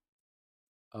sure.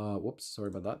 Whoops, sorry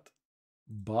about that.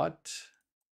 But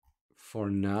for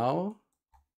now,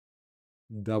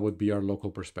 that would be our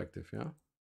local perspective, yeah?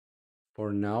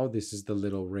 For now, this is the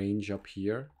little range up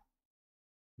here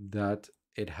that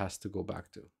it has to go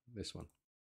back to, this one.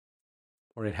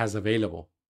 Or it has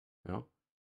available, you know?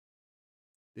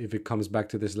 If it comes back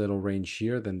to this little range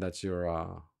here, then that's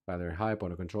your value high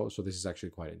point of control. So this is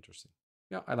actually quite interesting.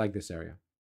 Yeah, I like this area.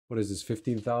 What is this,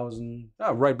 15,000?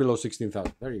 Ah, right below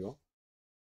 16,000. There you go.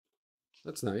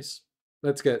 That's nice.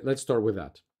 Let's start with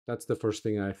that. That's the first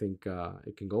thing I think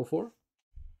it can go for.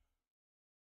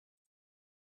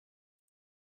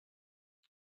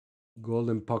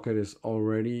 Golden pocket is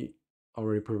already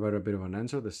provided a bit of an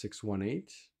answer, the 618,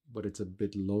 but it's a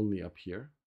bit lonely up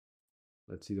here.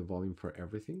 Let's see the volume for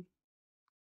everything.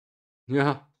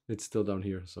 Yeah, it's still down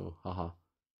here, so haha.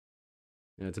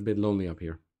 Yeah, it's a bit lonely up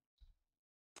here.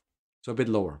 So a bit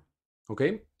lower.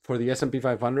 Okay, for the S&P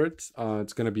 500,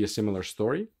 it's going to be a similar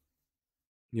story.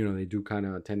 You know, they do kind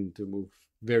of tend to move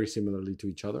very similarly to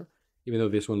each other, even though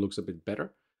this one looks a bit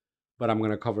better. But I'm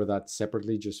going to cover that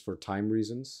separately just for time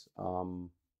reasons.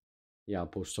 Yeah, I'll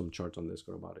post some charts on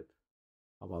Discord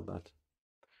about that.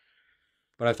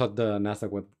 But I thought the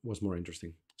NASDAQ was more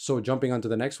interesting. So jumping on to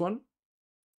the next one,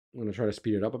 I'm going to try to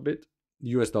speed it up a bit.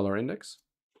 US dollar index.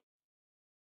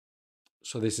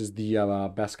 So this is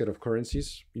the basket of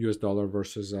currencies, US dollar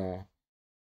versus the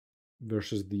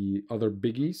other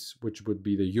biggies, which would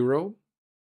be the euro,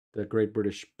 the Great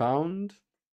British pound.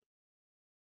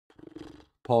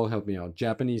 Paul, help me out.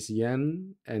 Japanese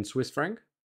yen and Swiss franc.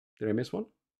 Did I miss one?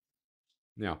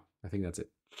 Yeah, I think that's it.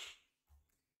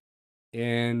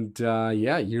 And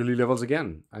yeah, yearly levels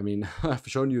again. I mean, I've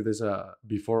shown you this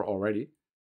before already,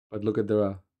 but look at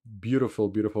the beautiful,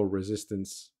 beautiful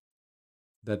resistance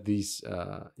that this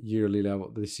yearly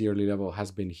level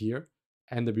has been here,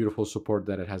 and the beautiful support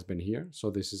that it has been here.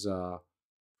 So this is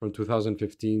from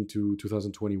 2015 to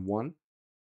 2021.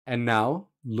 And now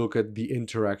look at the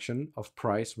interaction of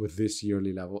price with this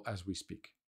yearly level as we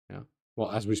speak. Yeah.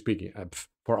 Well, as we're speaking,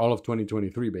 for all of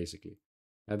 2023, basically.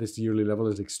 This yearly level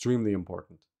is extremely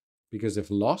important because if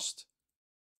lost,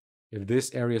 if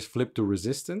this area is flipped to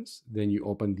resistance, then you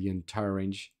open the entire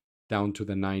range down to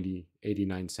the 90,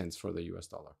 89 cents for the US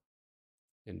dollar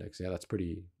index. Yeah, that's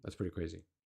pretty crazy.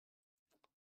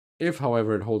 If,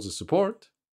 however, it holds a support,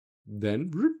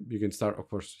 then you can start, of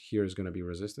course, here is going to be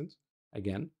resistance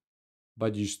again,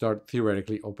 but you start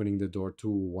theoretically opening the door to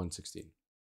 116,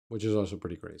 which is also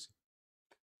pretty crazy.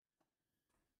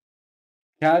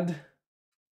 CAD.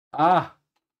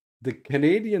 The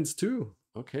Canadians too.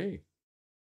 Okay.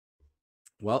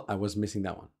 Well, I was missing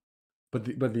that one. But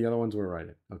the other ones were right.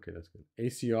 Okay, that's good.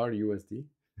 ACR USD?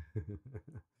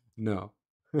 No.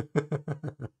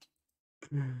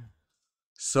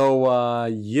 So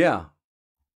yeah.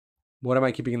 What am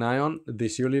I keeping an eye on?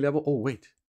 This yearly level? Oh, wait.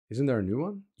 Isn't there a new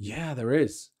one? Yeah, there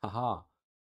is. Haha. I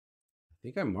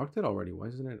think I marked it already. Why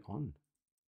isn't it on?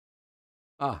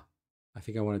 I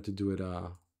think I wanted to do it.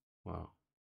 Wow.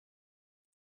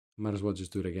 Might as well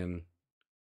just do it again.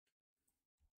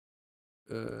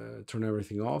 Turn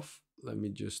everything off. Let me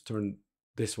just turn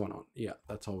this one on. Yeah,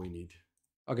 that's all we need.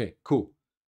 Okay, cool.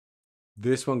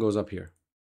 This one goes up here.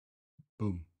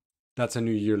 Boom. That's a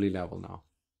new yearly level now.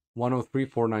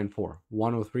 103,494.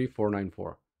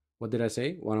 103,494. What did I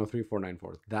say?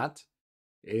 103,494. That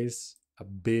is a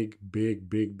big, big,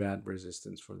 big bad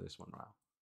resistance for this one now.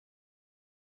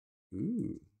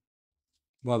 Ooh.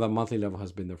 Well, the monthly level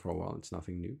has been there for a while. It's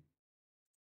nothing new.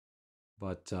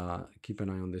 But keep an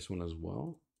eye on this one as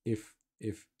well. If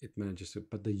it manages to,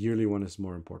 but the yearly one is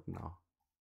more important now.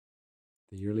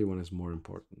 The yearly one is more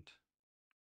important.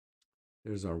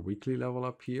 There's our weekly level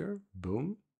up here.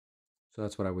 Boom. So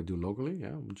that's what I would do locally. Yeah,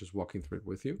 I'm just walking through it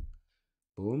with you.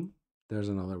 Boom. There's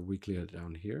another weekly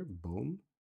down here. Boom.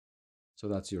 So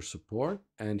that's your support.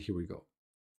 And here we go.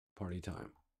 Party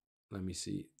time. Let me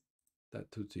see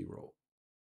that Tootsie roll.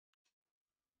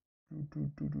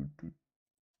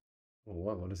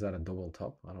 Oh, what is that? A double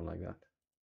top? I don't like that.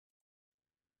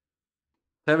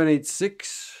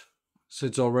 786. So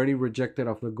it's already rejected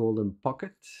off the golden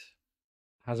pocket.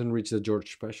 Hasn't reached the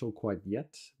George special quite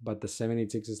yet, but the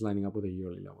 786 is lining up with a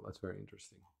yearly level. That's very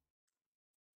interesting.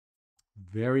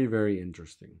 Very, very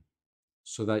interesting.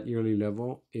 So that yearly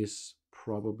level is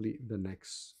probably the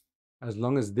next, as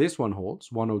long as this one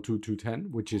holds,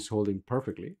 102,210, which is holding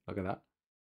perfectly. Look at that.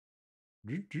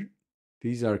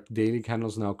 These are daily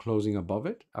candles now closing above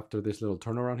it after this little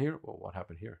turnaround here. Well, what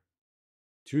happened here?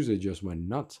 Tuesday just went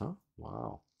nuts, huh?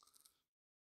 Wow.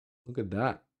 Look at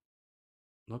that.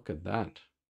 Look at that.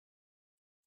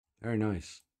 Very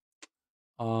nice.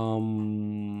 Let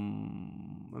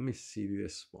me see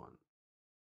this one.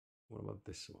 What about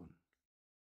this one?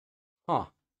 Huh.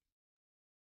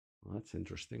 Well, that's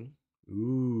interesting.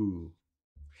 Ooh.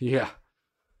 Yeah.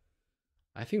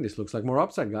 I think this looks like more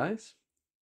upside, guys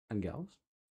and gals.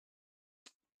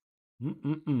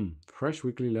 Fresh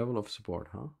weekly level of support,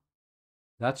 huh?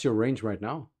 That's your range right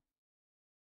now.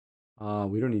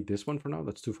 We don't need this one for now.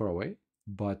 That's too far away.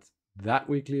 But that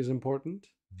weekly is important.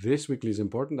 This weekly is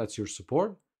important. That's your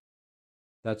support.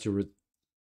 That's your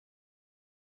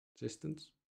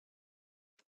resistance.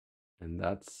 And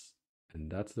that's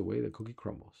the way the cookie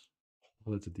crumbles.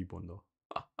 Oh, that's a deep one though.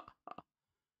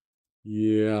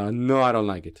 Yeah, no, I don't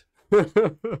like it.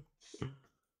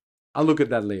 I'll look at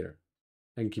that later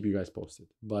and keep you guys posted.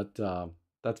 But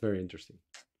that's very interesting.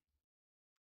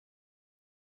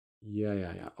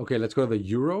 Yeah. Okay, let's go to the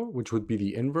euro, which would be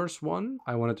the inverse one.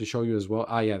 I wanted to show you as well.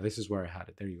 Yeah, this is where I had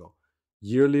it. There you go.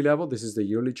 Yearly level. This is the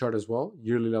yearly chart as well.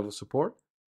 Yearly level support.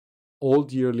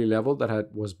 Old yearly level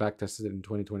that was backtested in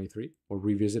 2023 or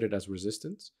revisited as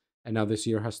resistance. And now this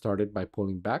year has started by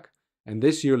pulling back. And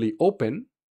this yearly open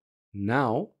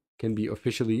now can be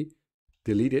officially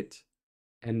deleted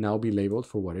and now be labeled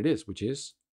for what it is, which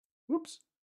is,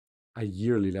 a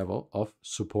yearly level of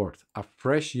support. A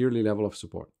fresh yearly level of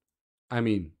support. I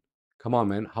mean, come on,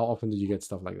 man. How often do you get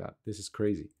stuff like that? This is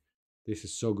crazy. This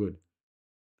is so good.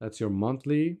 That's your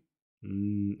monthly.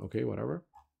 Okay, whatever.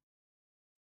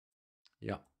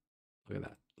 Yeah. Look at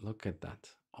that. Look at that.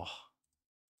 Oh.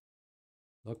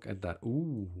 Look at that.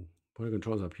 Ooh. Point of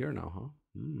control's up here now, huh?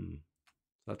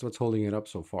 That's what's holding it up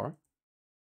so far.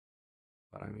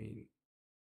 But I mean.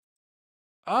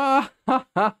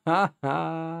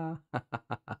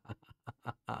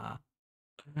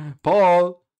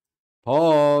 Paul.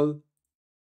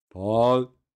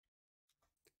 Paul.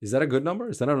 Is that a good number?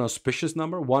 Is that an auspicious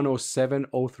number?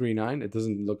 107039. It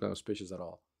doesn't look auspicious at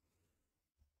all.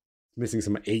 Missing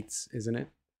some eights, isn't it?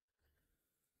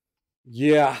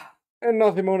 Yeah. And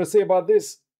nothing more to say about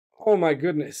this. Oh my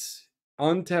goodness.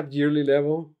 Untapped yearly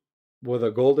level with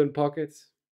a golden pocket.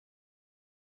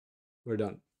 We're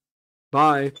done.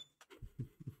 Bye.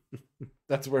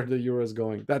 That's where the euro is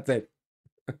going. That's it.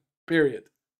 Period.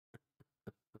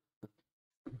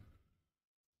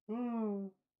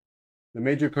 The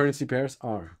major currency pairs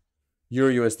are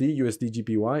Euro USD, USD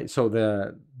GPY. So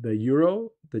the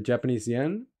euro, the Japanese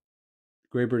yen,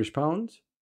 Great British pound,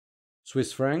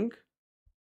 Swiss franc,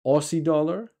 Aussie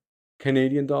dollar,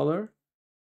 Canadian dollar,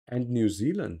 and New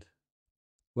Zealand.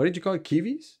 What did you call it?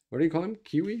 Kiwis? What do you call them?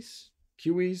 Kiwis?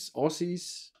 Kiwis,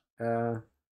 Aussies. What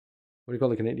do you call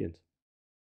the Canadians?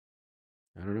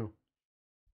 I don't know.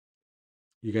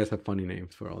 You guys have funny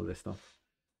names for all this stuff.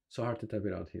 So hard to type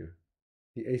it out here.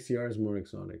 The ACR is more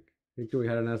exotic. Victor, we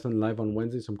had an announcement live on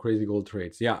Wednesday. Some crazy gold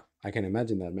trades. Yeah, I can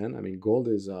imagine that, man. I mean, gold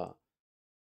is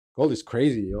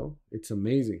crazy, yo. It's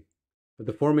amazing. But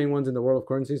the four main ones in the world of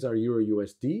currencies are Euro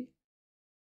USD,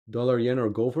 Dollar Yen or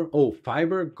Gopher. Oh,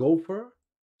 Fiber, Gopher,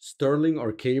 Sterling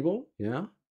or Cable. Yeah.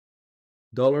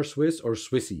 Dollar Swiss or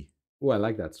Swissy. Oh, I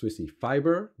like that. Swissy.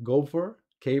 Fiber, Gopher,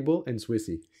 Cable, and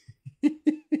Swissy.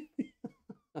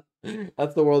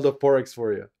 That's the world of Forex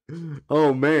for you.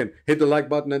 Oh man, hit the like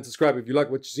button and subscribe if you like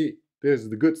what you see. This is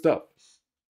the good stuff.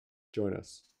 Join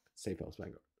us. SFHS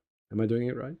Vanguard. Am I doing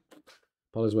it right?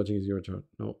 Paul is watching his Euro chart.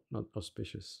 No, not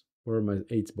auspicious. Where are my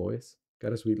eights, boys?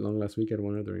 Got a sweet long last week at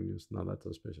one other news. No, that's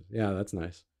auspicious. Yeah, that's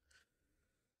nice.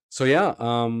 So yeah,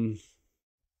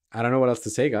 I don't know what else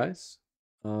to say, guys.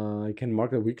 I can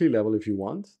mark the weekly level if you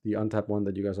want. The untapped one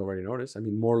that you guys already noticed. I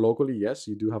mean, more locally, yes,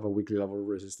 you do have a weekly level of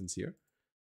resistance here.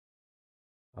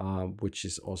 Which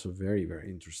is also very, very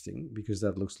interesting because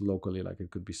that looks locally like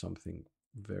it could be something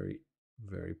very,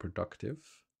 very productive.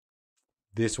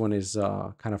 This one is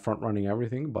kind of front running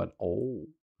everything, but oh,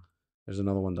 there's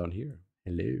another one down here.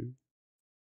 Hello.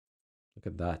 Look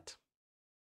at that.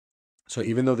 So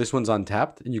even though this one's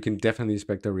untapped, and you can definitely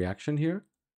expect a reaction here.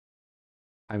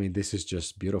 I mean, this is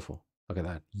just beautiful. Look at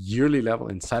that. Yearly level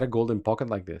inside a golden pocket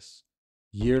like this.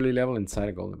 Yearly level inside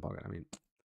a golden pocket. I mean,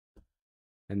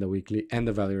 and the weekly and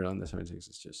the value around the 76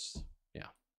 is just, yeah.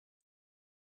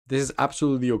 This is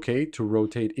absolutely okay to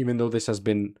rotate, even though this has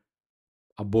been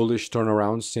a bullish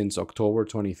turnaround since October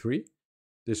 23.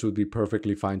 This would be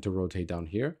perfectly fine to rotate down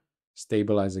here,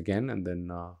 stabilize again, and then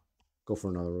go for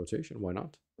another rotation. Why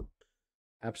not?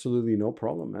 Absolutely no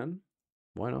problem, man.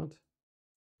 Why not?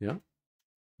 Yeah.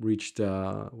 Reached,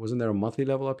 wasn't there a monthly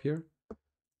level up here?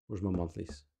 Where's my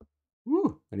monthlies?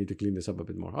 Woo! I need to clean this up a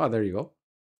bit more. Oh, there you go.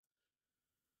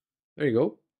 There you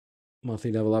go.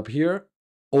 Monthly level up here.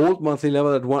 Old monthly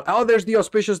level at one. Oh, there's the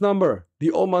auspicious number.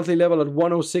 The old monthly level at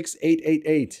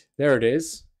 106,888. There it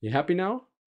is. You happy now?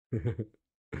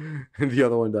 And the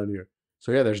other one down here.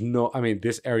 So yeah, there's no, I mean,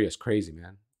 this area is crazy,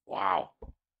 man. Wow.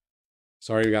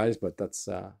 Sorry, guys, but that's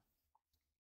the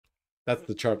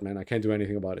chart, man. I can't do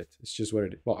anything about it. It's just what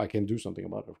it is. Well, I can do something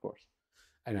about it, of course.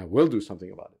 And I will do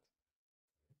something about it.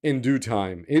 In due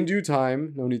time. In due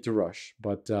time, no need to rush.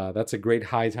 But that's a great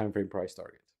high time frame price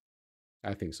target.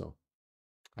 I think so.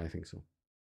 I think so.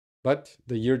 But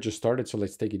the year just started, so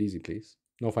let's take it easy, please.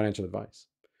 No financial advice.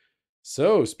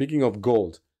 So, speaking of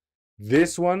gold,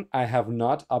 this one I have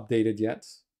not updated yet.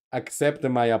 Accept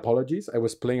my apologies. I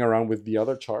was playing around with the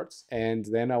other charts, and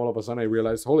then all of a sudden I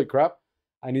realized, holy crap,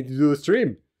 I need to do the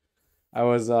stream. I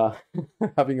was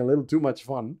having a little too much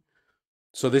fun.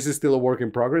 So this is still a work in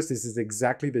progress. This is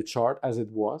exactly the chart as it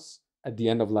was at the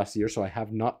end of last year. So I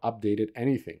have not updated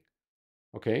anything.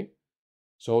 Okay.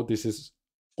 So this is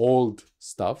old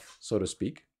stuff, so to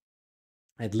speak.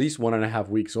 At least 1.5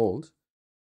 weeks old.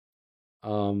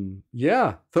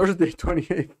 Yeah, Thursday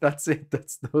 28th. That's it.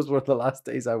 Those were the last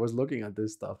days I was looking at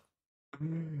this stuff.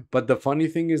 But the funny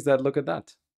thing is that look at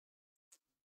that.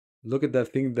 Look at that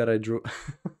thing that I drew.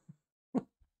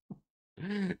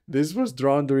 This was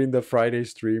drawn during the Friday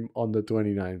stream on the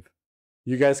 29th.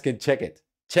 You guys can check it.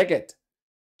 Check it.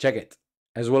 Check it.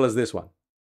 As well as this one.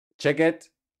 Check it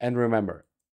and remember.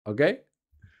 Okay?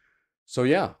 So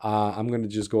yeah, I'm going to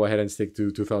just go ahead and stick to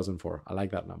 2004. I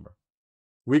like that number.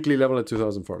 Weekly level at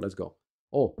 2004. Let's go.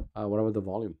 Oh, what about the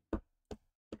volume?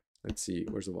 Let's see.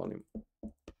 Where's the volume?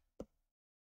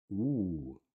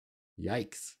 Ooh.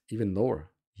 Yikes. Even lower.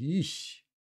 Yeesh.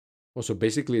 Oh, so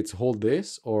basically it's hold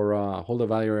this or hold a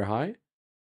value area high,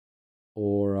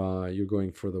 or you're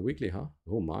going for the weekly, huh?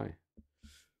 Oh my.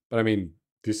 But I mean,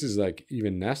 this is like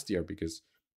even nastier because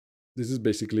this is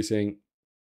basically saying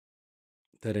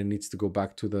that it needs to go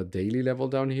back to the daily level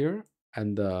down here.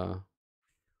 And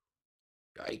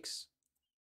yikes.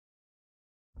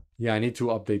 Yeah, I need to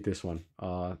update this one.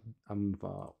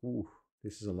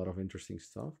 This is a lot of interesting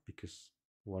stuff, because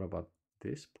what about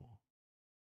this ball?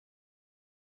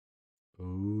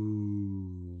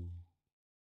 Ooh.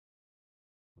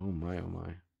 Oh my, oh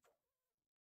my.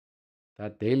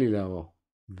 That daily level,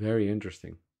 very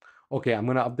interesting. Okay, I'm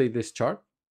gonna update this chart,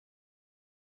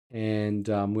 and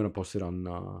I'm gonna post it on.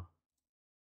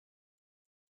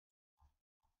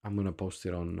 I'm gonna post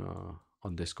it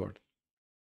on Discord.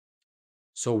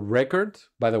 So record,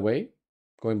 by the way,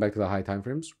 going back to the high time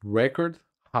frames, record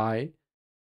high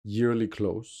yearly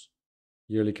close,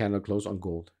 yearly candle close on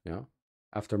gold. Yeah,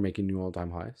 after making new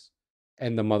all-time highs,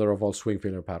 and the mother of all swing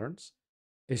failure patterns.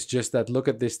 It's just that look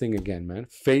at this thing again, man.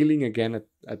 Failing again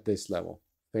at this level.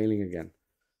 Failing again.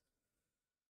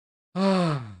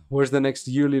 Where's the next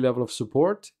yearly level of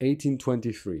support?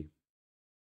 1823.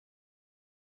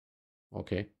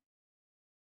 Okay.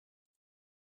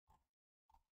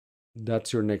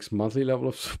 That's your next monthly level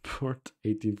of support.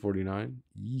 1849.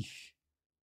 Yeesh.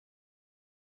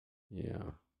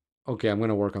 Yeah. Okay, I'm going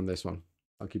to work on this one.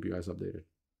 I'll keep you guys updated.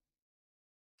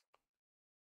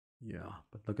 Yeah,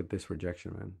 but look at this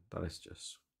rejection, man. That is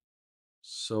just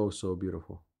so, so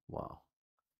beautiful. Wow.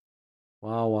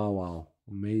 Wow, wow, wow.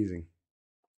 Amazing.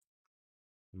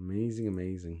 Amazing,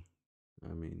 amazing.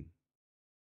 I mean,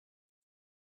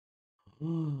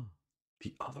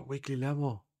 the other weekly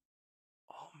level.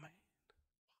 Oh, man.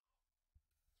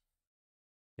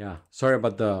 Yeah, sorry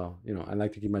about the, I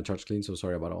like to keep my charts clean, so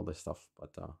sorry about all this stuff. But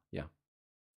yeah,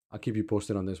 I'll keep you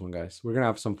posted on this one, guys. We're going to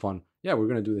have some fun. Yeah, we're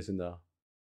going to do this in the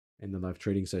live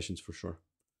trading sessions for sure.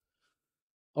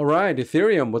 All right,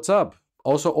 Ethereum, what's up?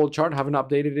 Also, old chart, haven't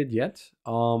updated it yet.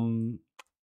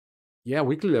 Yeah,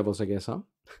 weekly levels, I guess, huh?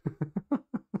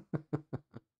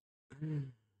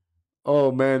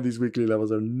 Oh man, these weekly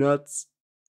levels are nuts.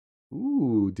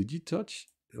 Ooh, did you touch?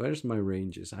 Where's my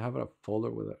ranges? I have a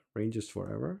folder with ranges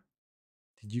forever.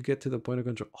 Did you get to the point of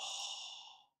control?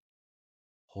 Oh,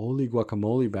 holy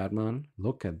guacamole, Batman.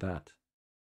 Look at that.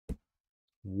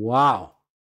 Wow.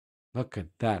 Look at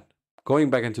that. Going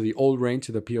back into the old range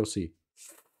to the POC.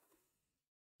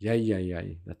 Yeah, yeah, yeah.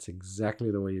 That's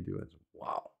exactly the way you do it.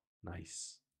 Wow.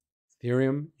 Nice.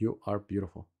 Ethereum, you are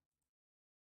beautiful.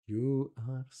 You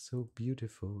are so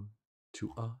beautiful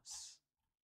to us.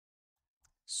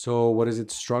 So what is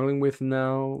it struggling with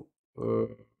now? Oh,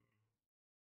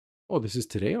 this is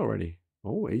today already.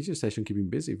 Oh, Asia session keeping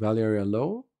busy. Value area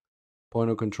low.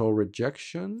 Point of control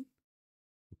rejection.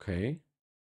 Okay.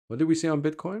 What did we say on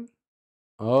Bitcoin?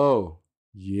 Oh,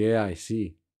 yeah, I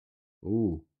see.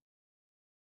 Ooh.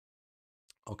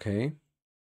 Okay.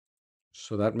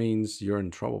 So that means you're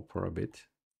in trouble for a bit,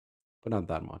 but not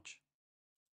that much.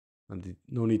 And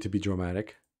no need to be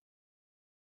dramatic.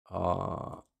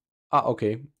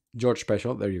 Okay. George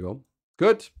Special. There you go.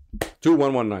 Good.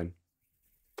 2119.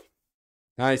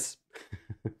 Nice.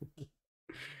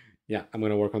 Yeah, I'm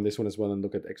going to work on this one as well and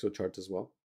look at exo charts as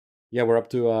well. Yeah, we're up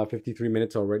to 53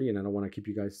 minutes already, and I don't want to keep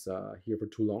you guys here for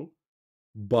too long.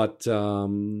 But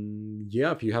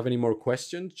yeah, if you have any more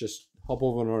questions, just hop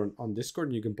over on Discord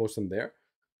and you can post them there.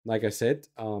 Like I said,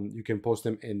 you can post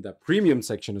them in the premium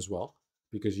section as well,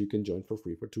 because you can join for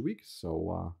free for 2 weeks.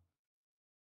 So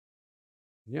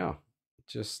yeah,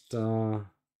 just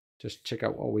check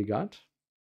out what we got.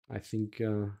 I think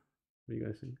what do you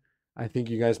guys think? I think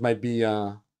you guys might be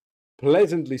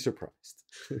pleasantly surprised.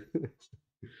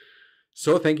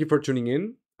 So thank you for tuning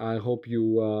in. I hope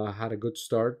you had a good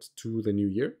start to the new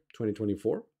year,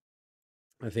 2024.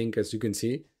 I think, as you can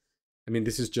see, I mean,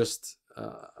 this is just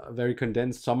a very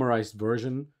condensed, summarized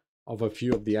version of a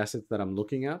few of the assets that I'm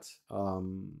looking at.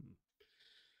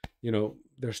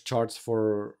 There's charts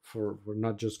for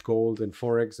not just gold and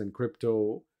forex and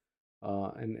crypto,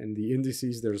 and the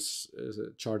indices. There's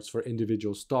charts for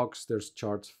individual stocks. There's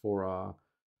charts for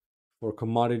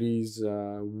commodities,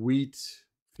 wheat,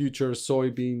 futures,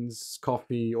 soybeans,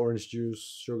 coffee, orange juice,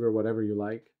 sugar, whatever you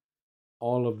like.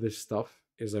 All of this stuff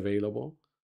is available.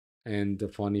 And the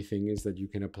funny thing is that you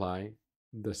can apply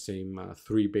the same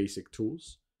 3 basic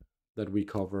tools that we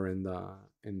cover in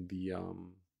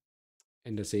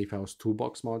the Safe House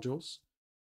Toolbox modules,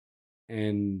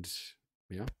 and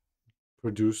yeah,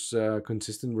 produce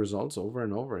consistent results over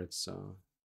and over. It's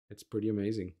pretty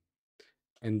amazing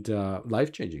and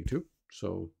life changing too.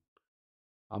 So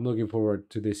I'm looking forward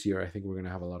to this year. I think we're gonna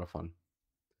have a lot of fun.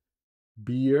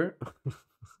 Beer.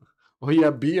 Oh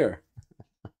yeah, beer.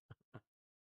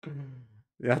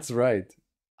 That's right.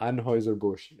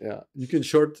 Anheuser-Busch. Yeah, you can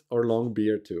short or long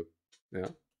beer too. Yeah,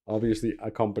 obviously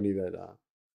a company that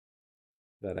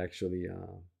that actually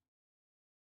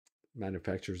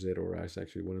manufactures it, or is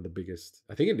actually one of the biggest.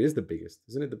 I think it is the biggest.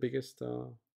 Isn't it the biggest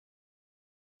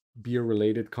beer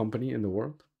related company in the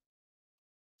world?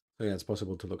 So yeah, it's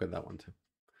possible to look at that one too.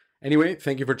 Anyway,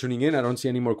 thank you for tuning in. I don't see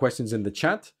any more questions in the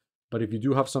chat, but if you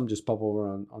do have some, just pop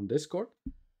over on Discord.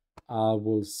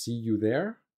 We'll see you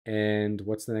there. And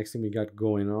what's the next thing we got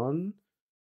going on?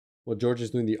 Well, George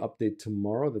is doing the update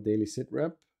tomorrow, the daily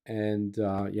Sitrep. And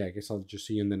yeah, I guess I'll just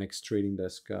see you in the next trading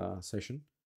desk session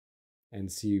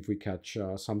and see if we catch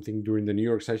something during the New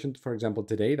York session. For example,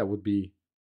 today, that would be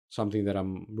something that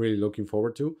I'm really looking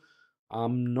forward to.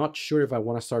 I'm not sure if I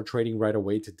want to start trading right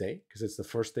away today because it's the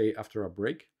first day after a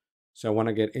break. So I want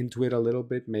to get into it a little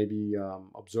bit, maybe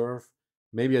observe.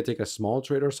 Maybe I take a small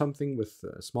trade or something with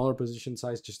a smaller position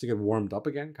size just to get warmed up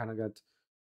again, kind of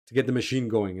to get the machine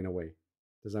going in a way.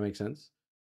 Does that make sense?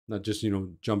 Not just,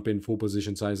 jump in full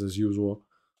position size as usual.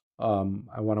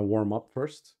 I want to warm up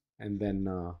first, and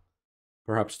then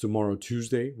perhaps tomorrow,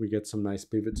 Tuesday, we get some nice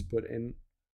pivots put in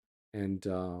and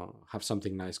have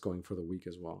something nice going for the week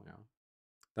as well. Yeah,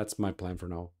 that's my plan for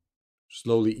now.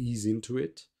 Slowly ease into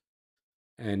it.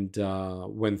 And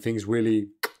when things really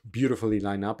beautifully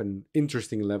line up and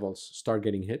interesting levels start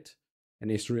getting hit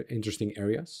and interesting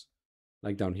areas,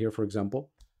 like down here, for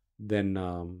example, then,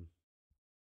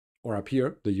 or up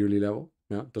here, the yearly level,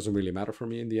 yeah, doesn't really matter for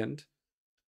me in the end.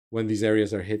 When these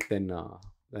areas are hit, then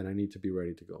I need to be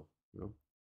ready to go.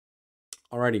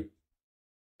 Alrighty.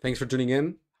 Thanks for tuning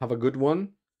in. Have a good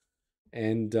one.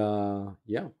 And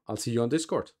yeah, I'll see you on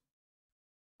Discord.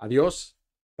 Adios.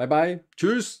 Bye-bye.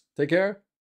 Tschüss. Take care.